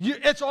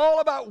 It's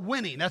all about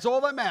winning. That's all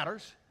that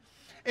matters.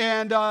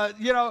 And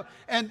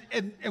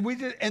we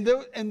did, and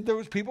there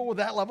was people with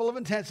that level of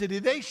intensity.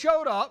 They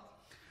showed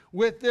up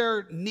with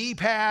their knee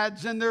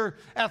pads and their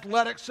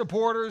athletic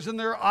supporters and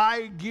their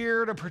eye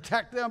gear to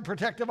protect them,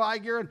 protective eye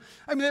gear.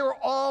 And they were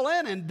all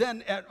in. And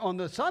then on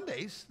the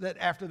Sundays that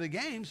after the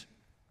games,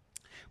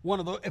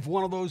 if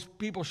one of those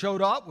people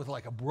showed up with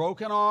like a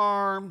broken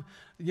arm,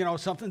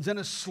 something's in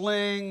a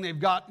sling, they've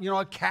got,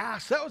 a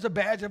cast, that was a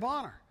badge of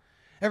honor.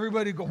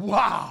 Everybody would go,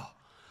 wow,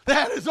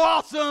 that is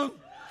awesome.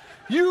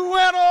 You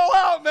went all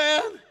out,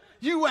 man.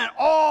 You went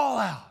all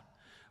out.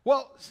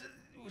 Well,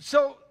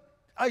 so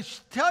I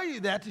tell you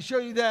that to show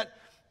you that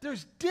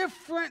there's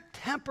different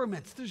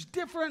temperaments.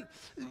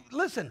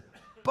 Listen,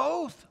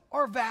 both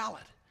are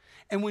valid.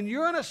 And when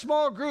you're in a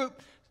small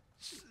group,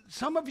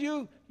 some of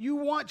you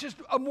want just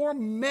a more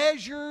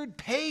measured,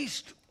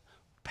 paced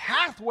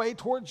pathway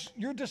towards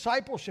your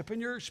discipleship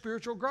and your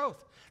spiritual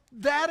growth.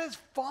 That is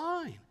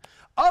fine.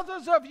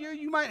 Others of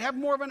you might have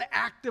more of an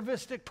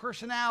activistic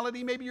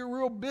personality. Maybe you're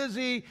real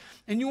busy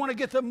and you want to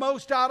get the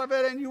most out of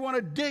it and you want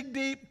to dig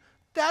deep.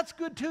 That's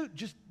good too,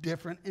 just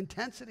different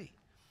intensity.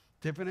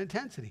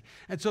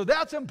 And so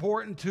that's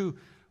important to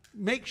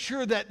make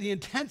sure that the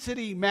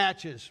intensity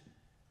matches.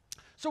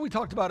 So we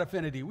talked about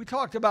affinity. We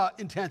talked about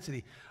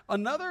intensity.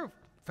 Another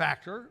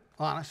factor,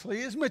 honestly,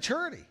 is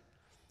maturity.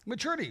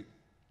 Maturity,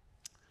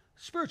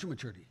 spiritual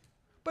maturity.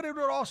 But it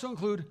would also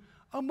include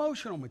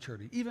emotional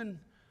maturity, even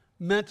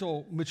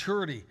mental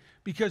maturity,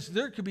 because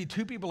there could be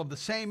two people of the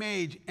same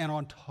age and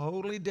on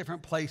totally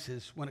different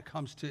places when it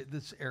comes to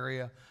this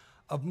area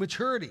of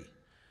maturity.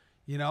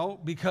 You know,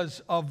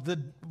 because of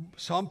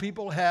some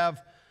people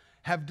have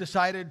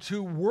decided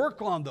to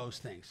work on those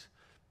things.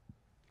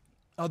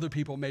 Other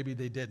people, maybe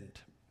they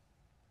didn't.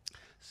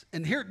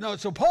 And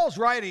so Paul's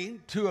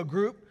writing to a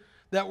group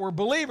that were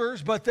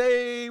believers, but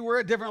they were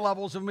at different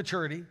levels of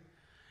maturity.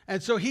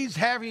 And so he's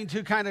having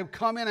to kind of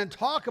come in and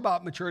talk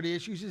about maturity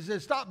issues. He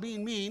says, stop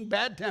being mean,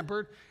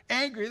 bad-tempered,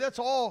 angry. That's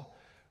all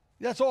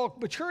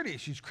maturity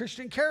issues.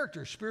 Christian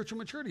character, spiritual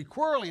maturity,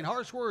 quarreling,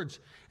 harsh words,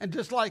 and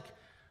dislike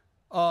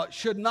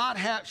should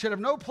have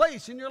no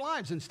place in your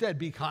lives. Instead,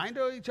 be kind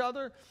to each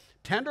other,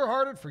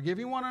 tender-hearted,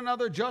 forgiving one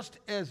another, just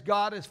as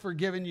God has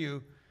forgiven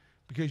you,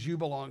 because you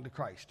belong to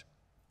Christ.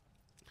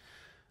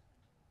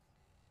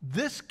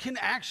 This can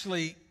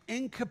actually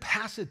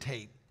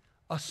incapacitate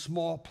a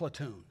small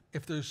platoon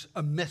if there's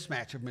a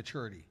mismatch of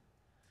maturity.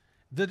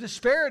 The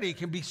disparity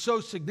can be so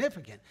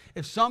significant.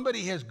 If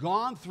somebody has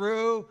gone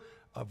through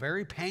a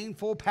very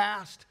painful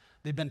past,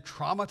 they've been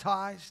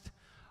traumatized,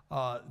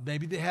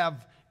 maybe they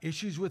have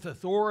issues with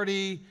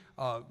authority,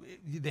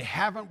 they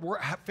haven't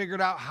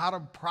figured out how to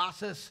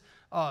process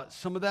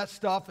some of that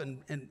stuff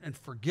and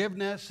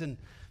forgiveness. And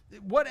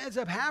what ends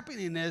up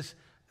happening is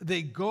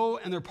they go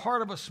and they're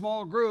part of a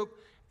small group,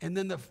 and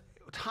then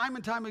time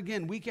and time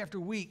again, week after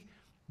week,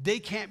 they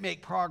can't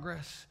make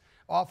progress.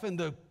 Often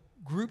the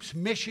group's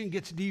mission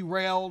gets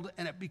derailed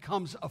and it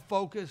becomes a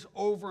focus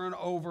over and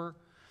over.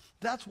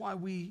 That's why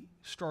we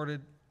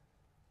started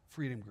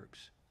freedom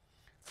groups.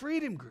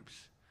 Freedom groups,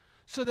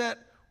 so that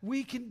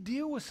we can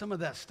deal with some of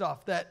that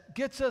stuff that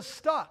gets us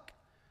stuck.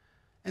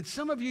 And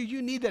some of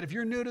you need that. If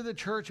you're new to the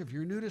church, if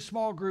you're new to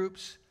small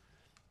groups,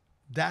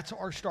 that's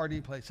our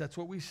starting place. That's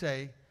what we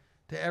say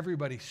to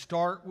everybody.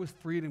 Start with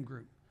freedom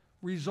group.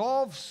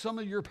 Resolve some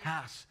of your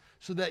past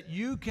so that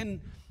you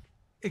can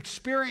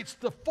experience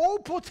the full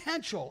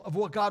potential of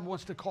what God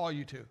wants to call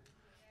you to.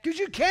 Because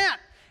you can't.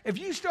 If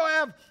you still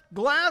have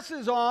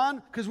glasses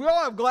on, because we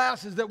all have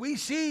glasses that we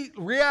see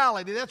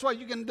reality, that's why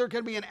there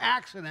can be an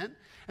accident,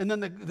 and then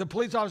the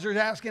police officer is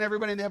asking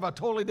everybody, and they have a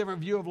totally different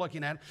view of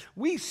looking at it.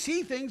 We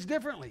see things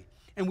differently,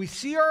 and we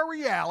see our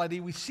reality,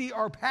 we see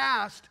our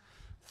past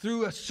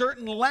through a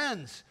certain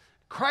lens.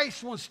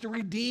 Christ wants to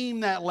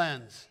redeem that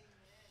lens,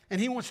 and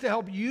he wants to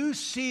help you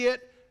see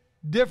it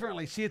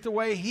differently, see it the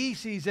way he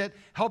sees it,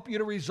 help you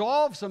to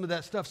resolve some of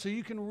that stuff so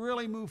you can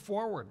really move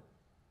forward.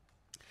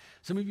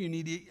 Some of you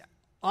need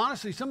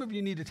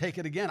to take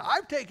it again.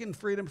 I've taken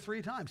freedom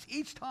 3 times.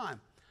 Each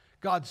time,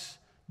 God's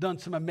done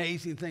some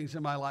amazing things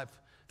in my life.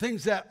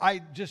 Things that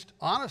I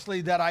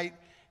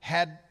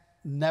had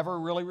never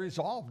really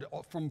resolved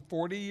from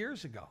 40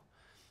 years ago.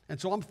 And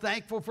so I'm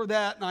thankful for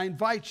that, and I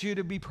invite you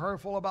to be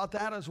prayerful about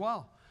that as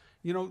well.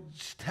 You know,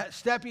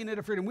 stepping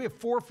into freedom. We have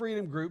 4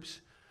 freedom groups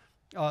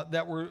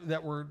that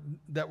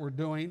we're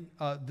doing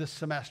this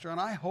semester, and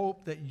I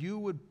hope that you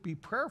would be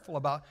prayerful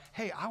about,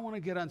 hey, I want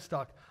to get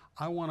unstuck.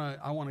 I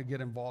want to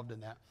get involved in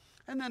that.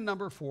 And then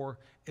number 4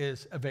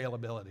 is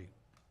availability.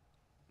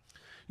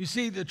 You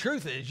see, the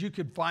truth is you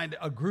could find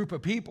a group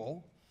of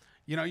people,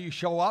 you know, you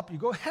show up, you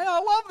go, hey, I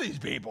love these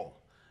people.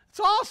 It's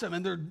awesome.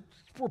 And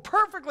we're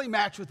perfectly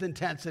matched with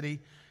intensity.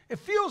 It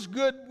feels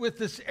good with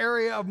this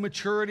area of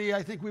maturity.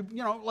 I think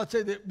let's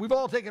say that we've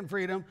all taken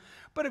freedom.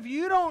 But if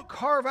you don't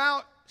carve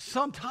out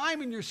some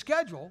time in your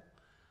schedule,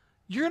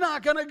 you're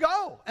not going to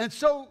go. And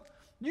so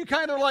you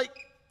kind of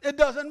it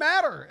doesn't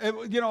matter,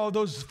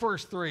 those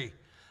first 3.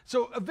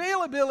 So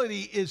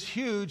availability is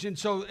huge. And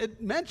so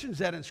it mentions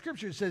that in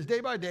Scripture. It says day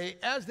by day,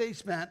 as they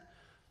spent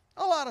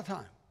a lot of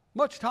time,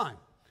 much time,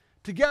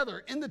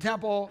 together in the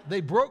temple,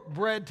 they broke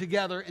bread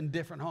together in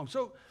different homes.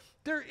 So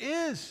there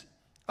is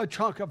a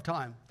chunk of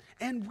time.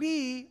 And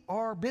we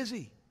are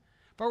busy.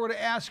 If I were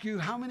to ask you,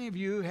 how many of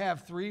you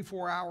have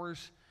 3-4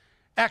 hours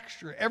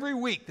extra every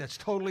week that's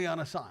totally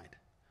unassigned?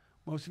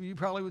 Most of you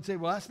probably would say,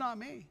 well, that's not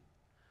me.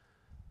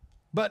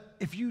 But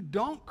if you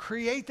don't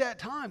create that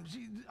time,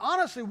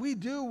 honestly, we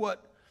do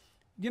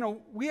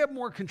we have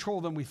more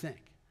control than we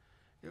think.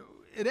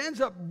 It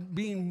ends up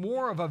being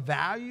more of a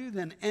value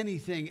than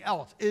anything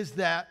else. Is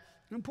that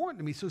important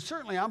to me? So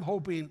certainly I'm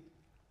hoping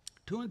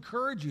to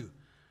encourage you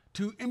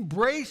to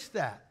embrace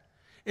that.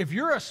 If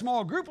you're a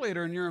small group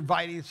leader and you're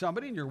inviting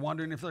somebody and you're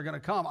wondering if they're going to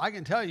come, I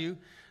can tell you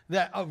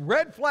that a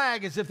red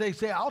flag is if they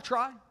say, I'll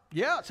try.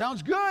 Yeah, it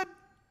sounds good.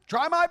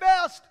 Try my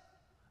best.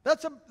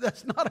 That's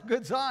not a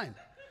good sign.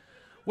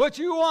 What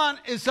you want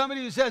is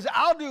somebody who says,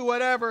 I'll do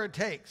whatever it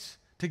takes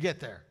to get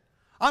there.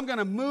 I'm going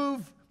to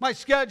move my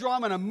schedule.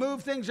 I'm going to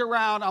move things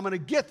around. I'm going to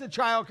get the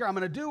childcare. I'm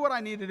going to do what I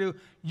need to do.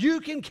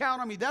 You can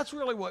count on me. That's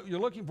really what you're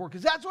looking for,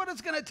 because that's what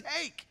it's going to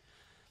take.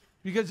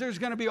 Because there's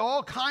going to be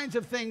all kinds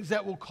of things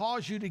that will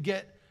cause you to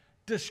get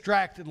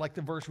distracted, like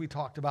the verse we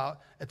talked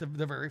about at the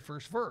very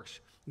first verse.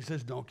 He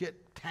says, don't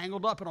get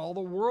tangled up in all the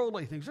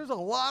worldly things. There's a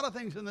lot of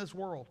things in this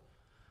world.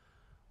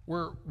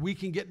 where we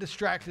can get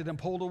distracted and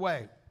pulled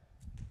away.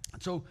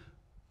 And so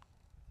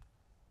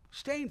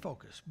staying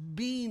focused,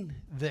 being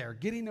there,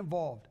 getting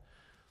involved.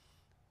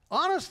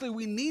 Honestly,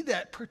 we need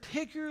that,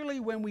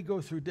 particularly when we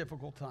go through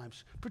difficult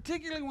times,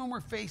 particularly when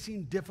we're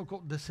facing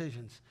difficult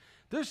decisions.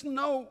 There's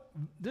no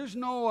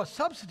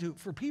substitute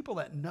for people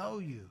that know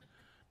you,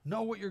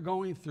 know what you're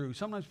going through.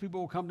 Sometimes people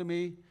will come to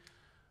me,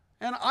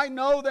 and I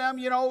know them,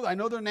 I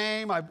know their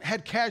name. I've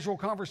had casual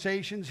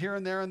conversations here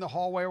and there in the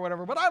hallway or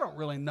whatever, but I don't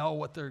really know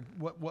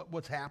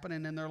what's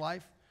happening in their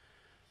life.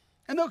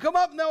 And they'll come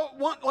up and they'll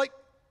want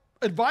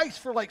advice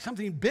for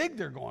something big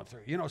they're going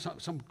through,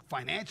 some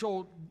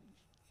financial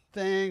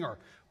thing, or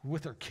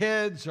with their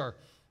kids, or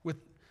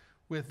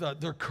with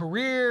their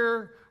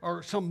career,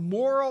 or some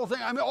moral thing.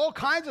 I mean, all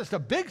kinds of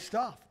stuff, big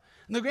stuff.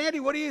 And they go, Andy,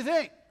 what do you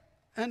think?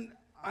 And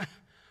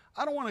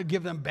I don't want to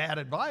give them bad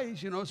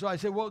advice, So I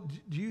say, well,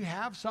 do you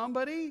have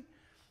somebody,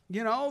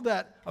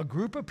 that a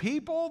group of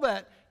people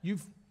that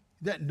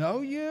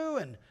know you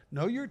and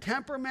know your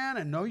temperament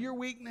and know your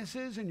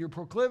weaknesses and your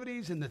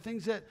proclivities and the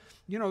things that,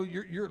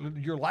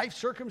 your life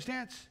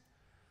circumstance?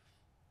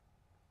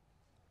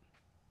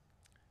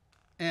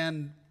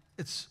 And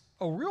it's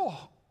a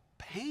real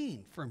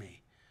pain for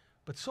me.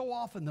 But so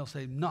often they'll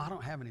say, no, I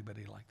don't have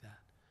anybody like that.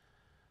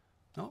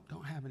 No,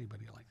 don't have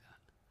anybody like that.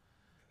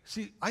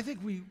 See, I think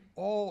we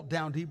all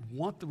down deep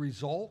want the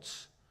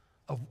results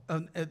of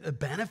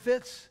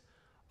benefits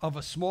of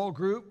a small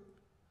group.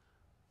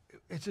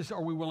 It's just,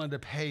 are we willing to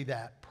pay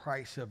that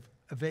price of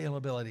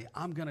availability?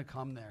 I'm going to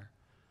come there.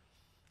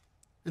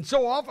 And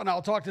so often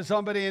I'll talk to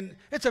somebody, and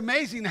it's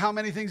amazing how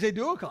many things they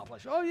do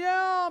accomplish. Oh,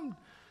 yeah,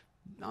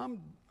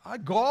 I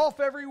golf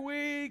every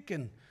week,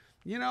 and,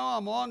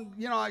 I'm on,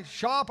 I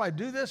shop, I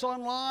do this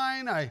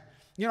online. I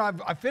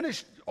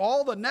finished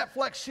all the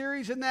Netflix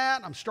series in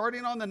that. I'm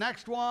starting on the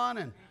next one.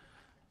 And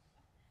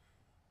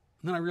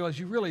then I realized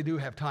you really do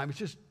have time. It's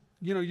just,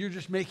 you're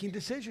just making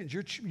decisions.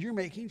 You're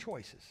making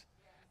choices.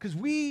 Because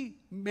we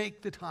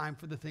make the time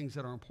for the things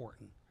that are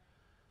important.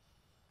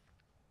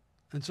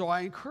 And so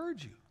I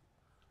encourage you,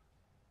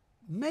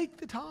 make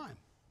the time.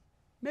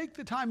 Make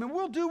the time. And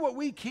we'll do what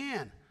we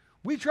can.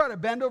 We try to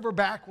bend over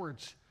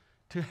backwards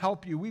to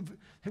help you.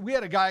 We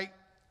had a guy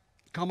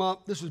come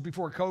up. This was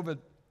before COVID.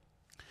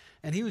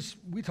 And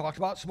we talked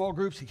about small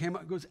groups. He came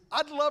up and goes,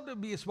 I'd love to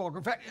be a small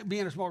group. In fact, be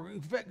in a small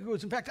group.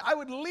 In fact, I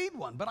would lead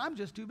one, but I'm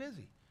just too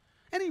busy.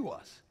 And he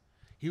was.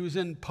 He was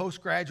in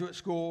postgraduate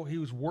school. He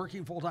was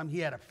working full-time. He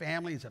had a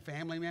family. He's a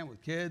family man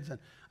with kids. And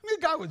the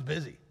guy was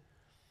busy.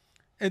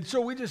 And so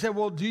we just said,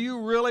 well, do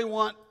you really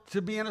want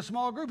to be in a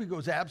small group? He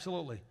goes,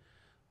 absolutely.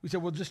 We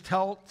said, well, just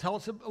tell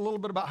us a little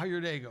bit about how your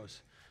day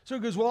goes. So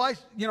he goes, well,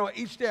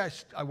 each day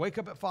I wake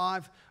up at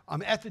 5.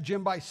 I'm at the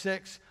gym by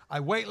 6. I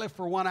weightlift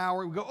for 1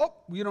 hour. We go, oh,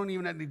 you don't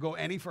even have to go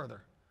any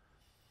further.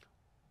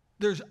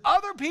 There's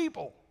other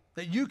people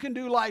that you can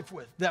do life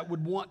with that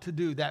would want to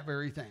do that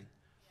very thing.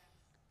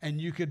 And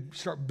you could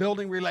start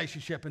building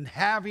relationship and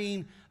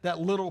having that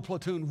little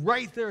platoon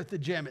right there at the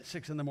gym at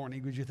 6 in the morning.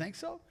 He goes, you think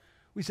so?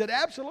 We said,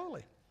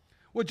 absolutely.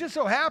 Well, it just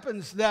so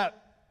happens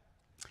that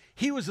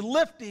he was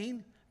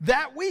lifting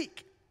that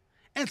week.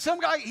 And some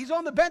guy, he's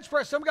on the bench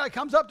press. Some guy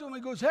comes up to him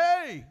and goes,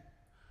 hey,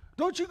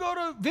 don't you go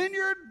to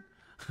Vineyard?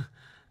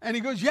 And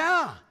he goes,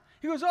 yeah.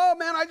 He goes, oh,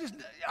 man, I just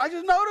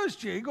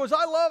noticed you. He goes,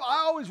 I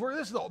always work.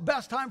 This is the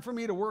best time for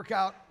me to work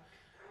out.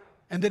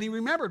 And then he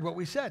remembered what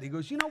we said. He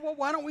goes, you know what,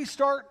 why don't we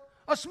start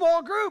a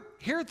small group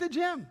here at the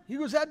gym? He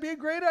goes, that'd be a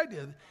great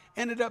idea.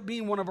 Ended up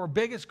being one of our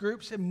biggest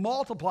groups. It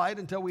multiplied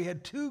until we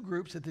had 2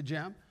 groups at the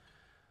gym,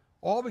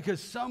 all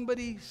because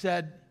somebody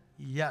said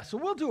yes. So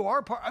we'll do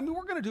our part. I mean,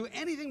 we're going to do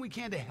anything we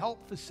can to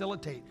help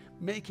facilitate,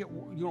 make it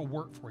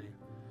work for you.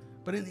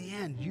 But in the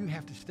end, you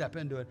have to step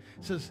into it.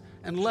 It says,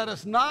 and let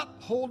us not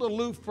hold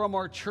aloof from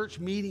our church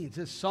meetings,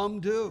 as some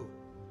do.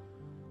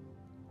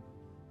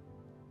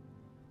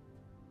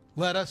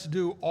 Let us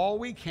do all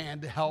we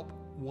can to help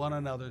one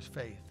another's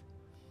faith.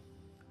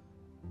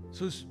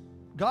 So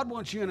God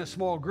wants you in a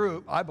small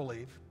group, I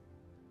believe.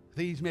 I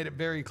think he's made it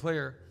very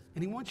clear.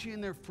 And he wants you in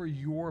there for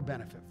your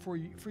benefit, for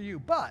you.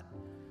 But,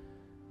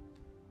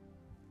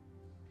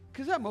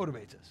 because that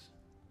motivates us.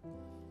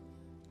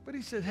 But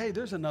he said, hey,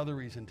 there's another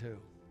reason too.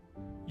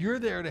 You're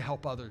there to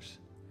help others.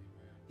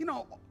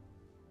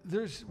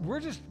 We're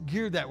just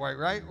geared that way,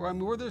 right? I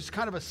mean, there's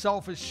kind of a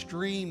selfish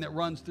stream that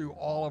runs through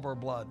all of our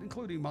blood,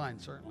 including mine,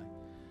 certainly.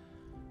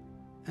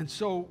 And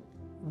so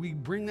we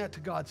bring that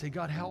to God, say,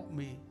 God, help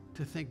me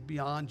to think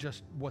beyond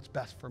just what's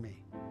best for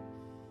me.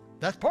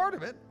 That's part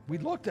of it. We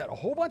looked at a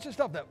whole bunch of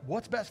stuff that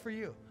what's best for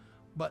you.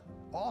 But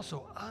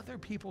also, other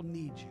people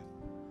need you.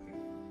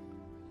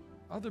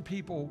 Other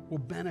people will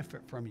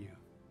benefit from you.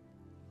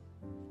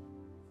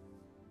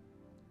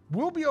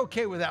 We'll be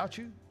okay without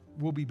you.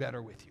 We'll be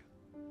better with you.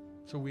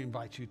 So we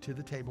invite you to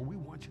the table. We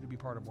want you to be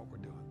part of what we're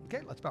doing. Okay,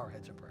 let's bow our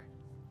heads and pray.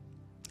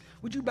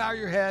 Would you bow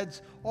your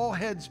heads, all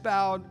heads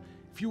bowed?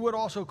 If you would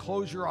also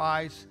close your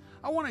eyes.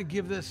 I want to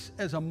give this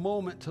as a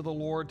moment to the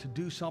Lord to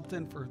do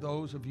something for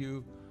those of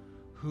you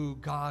who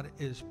God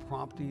is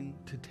prompting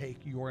to take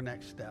your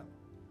next step.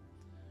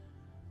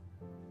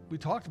 we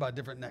talked about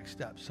different next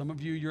steps. Some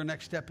of you, your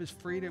next step is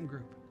Freedom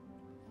Group.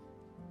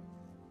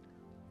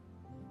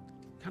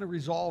 Kind of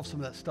resolve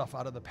some of that stuff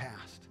out of the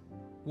past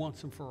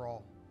once and for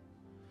all.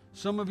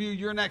 Some of you,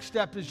 your next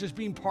step is just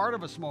being part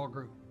of a small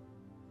group.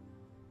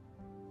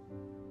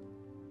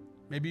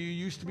 Maybe you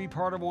used to be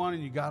part of one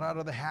and you got out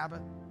of the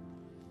habit.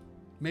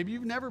 Maybe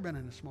you've never been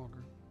in a small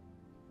group.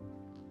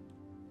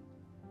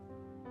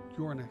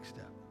 Your next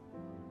step.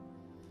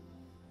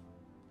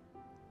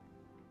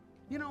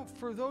 You know,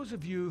 for those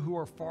of you who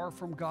are far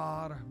from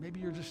God, or maybe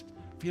you're just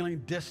feeling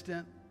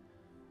distant,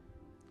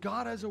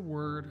 God has a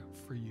word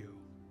for you.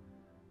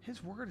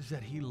 His word is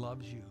that he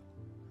loves you,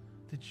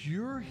 that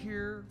you're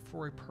here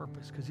for a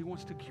purpose, because he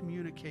wants to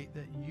communicate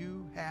that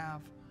you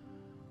have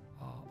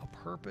a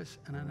purpose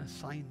and an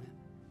assignment,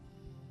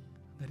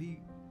 that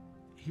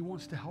he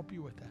wants to help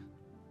you with that.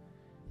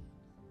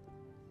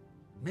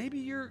 Maybe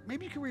you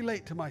can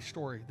relate to my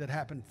story that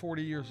happened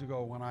 40 years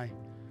ago when I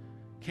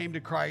came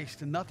to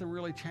Christ and nothing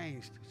really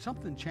changed.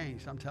 Something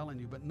changed, I'm telling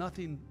you, but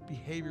nothing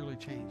behaviorally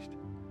changed.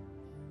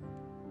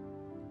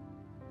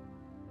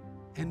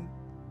 And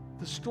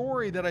the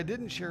story that I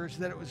didn't share is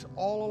that it was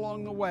all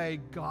along the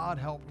way, God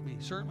helped me.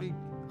 Certainly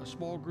a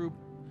small group,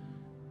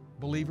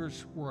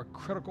 believers were a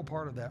critical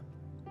part of that.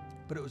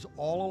 But it was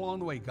all along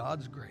the way,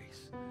 God's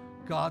grace,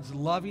 God's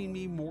loving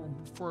me more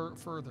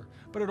further.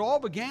 But it all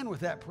began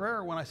with that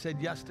prayer when I said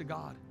yes to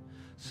God.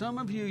 Some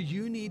of you,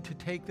 you need to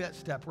take that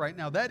step right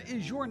now. That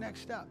is your next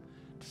step,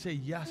 to say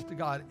yes to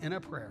God in a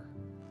prayer.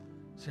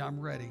 Say, I'm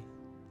ready.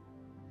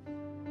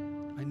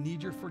 I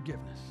need your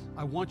forgiveness.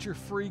 I want your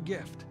free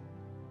gift.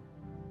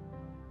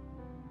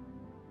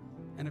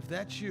 And if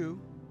that's you,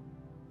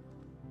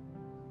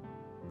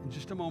 in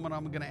just a moment,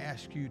 I'm going to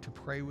ask you to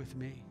pray with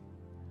me.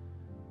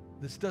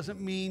 This doesn't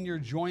mean you're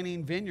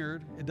joining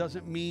Vineyard. It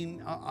doesn't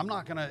mean, I'm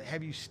not going to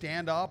have you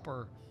stand up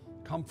or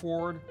come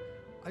forward.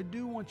 I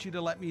do want you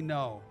to let me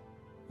know.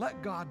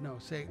 Let God know.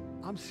 Say,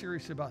 I'm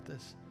serious about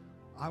this.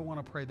 I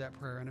want to pray that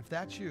prayer. And if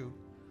that's you,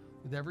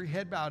 with every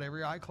head bowed,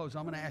 every eye closed,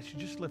 I'm going to ask you,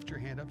 just lift your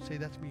hand up. Say,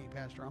 that's me,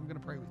 Pastor. I'm going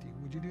to pray with you.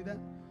 Would you do that?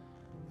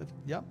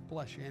 Yep,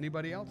 bless you.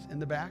 Anybody else? In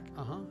the back?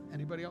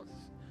 Anybody else?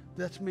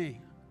 That's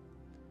me.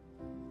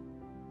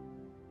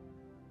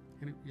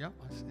 Yep,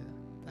 I see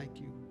that. Thank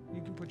you.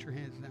 You can put your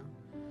hands down.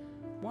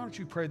 Why don't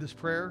you pray this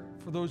prayer?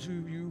 For those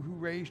of you who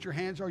raised your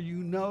hands, or you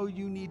know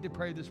you need to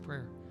pray this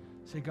prayer.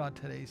 Say, God,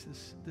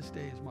 this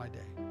day is my day.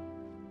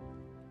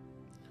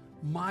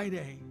 My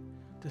day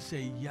to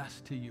say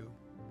yes to you.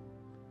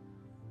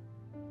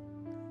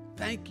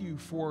 Thank you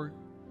for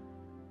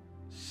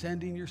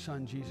sending your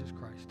son, Jesus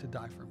Christ, to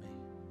die for me.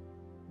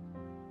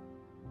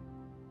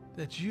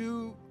 That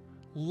you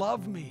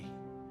love me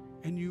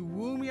and you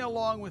woo me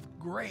along with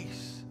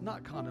grace,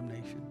 not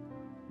condemnation.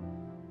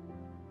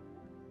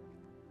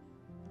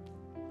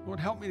 Lord,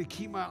 help me to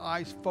keep my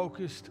eyes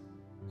focused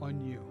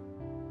on you.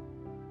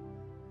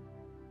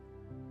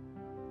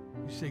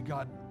 You say,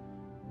 God,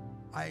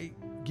 I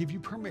give you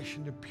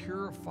permission to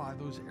purify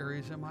those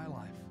areas in my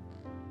life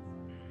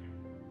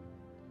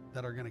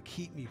that are going to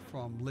keep me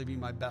from living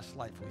my best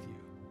life with you.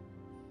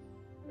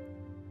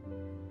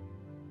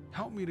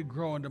 Help me to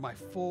grow into my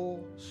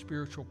full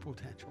spiritual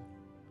potential.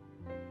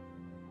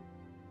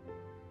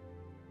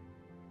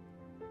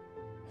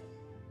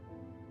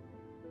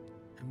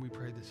 And we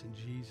pray this in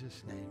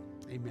Jesus' name.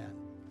 Amen.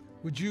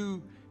 Would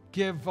you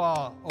give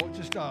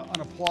just an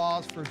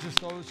applause for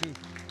just those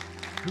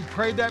who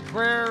prayed that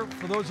prayer?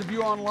 For those of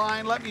you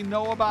online, let me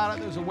know about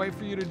it. There's a way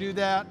for you to do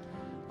that.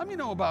 Let me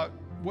know about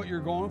what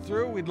you're going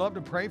through. We'd love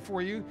to pray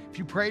for you. If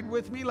you prayed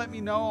with me, let me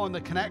know on the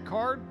Connect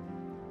card.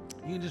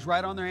 You can just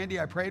write on there, Andy,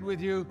 I prayed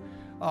with you.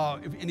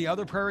 If any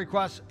other prayer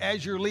requests,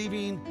 as you're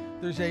leaving,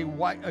 there's a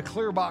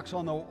clear box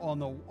on the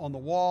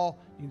wall.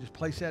 You can just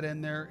place that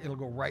in there. It'll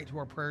go right to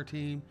our prayer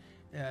team.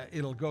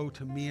 It'll go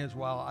to me as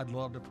well. I'd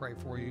love to pray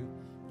for you.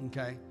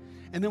 Okay.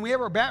 And then we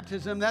have our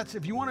baptism. That's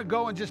if you want to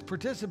go and just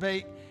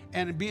participate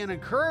and be an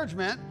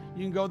encouragement,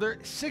 you can go there,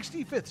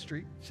 65th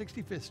Street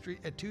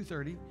at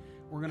 2:30.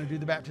 We're going to do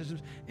the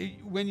baptisms.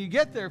 When you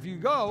get there, if you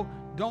go,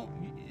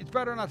 it's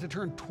better not to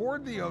turn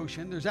toward the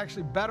ocean. There's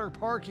actually better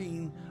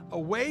parking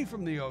away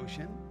from the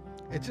ocean.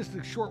 It's just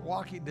a short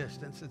walking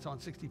distance. It's on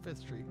 65th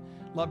Street.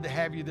 Love to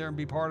have you there and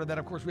be part of that.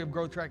 Of course, we have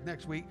Growth Track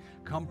next week.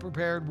 Come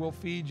prepared. We'll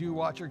feed you,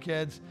 watch your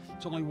kids.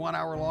 It's only 1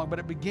 hour long, but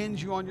it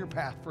begins you on your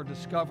path for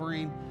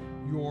discovering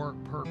your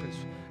purpose.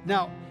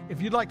 Now,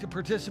 if you'd like to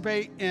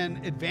participate in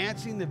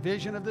advancing the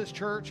vision of this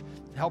church,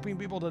 helping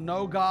people to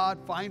know God,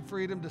 find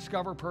freedom,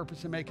 discover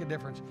purpose, and make a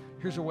difference,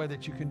 here's a way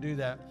that you can do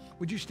that.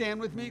 Would you stand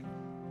with me?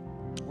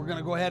 We're going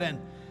to go ahead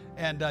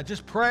and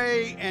just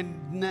pray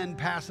and then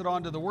pass it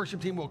on to the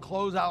worship team. We'll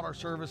close out our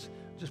service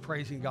just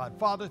praising God.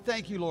 Father,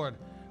 thank you, Lord,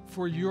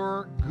 for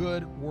your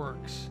good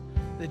works,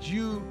 that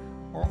you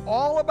are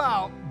all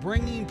about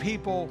bringing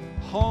people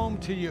home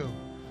to you.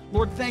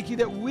 Lord, thank you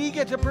that we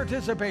get to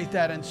participate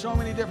that in so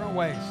many different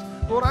ways.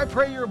 Lord, I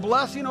pray your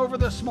blessing over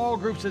the small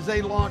groups as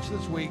they launch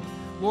this week.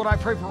 Lord, I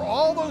pray for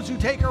all those who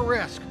take a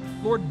risk.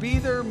 Lord, be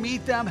there,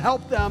 meet them,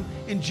 help them.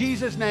 In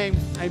Jesus' name,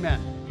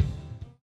 amen.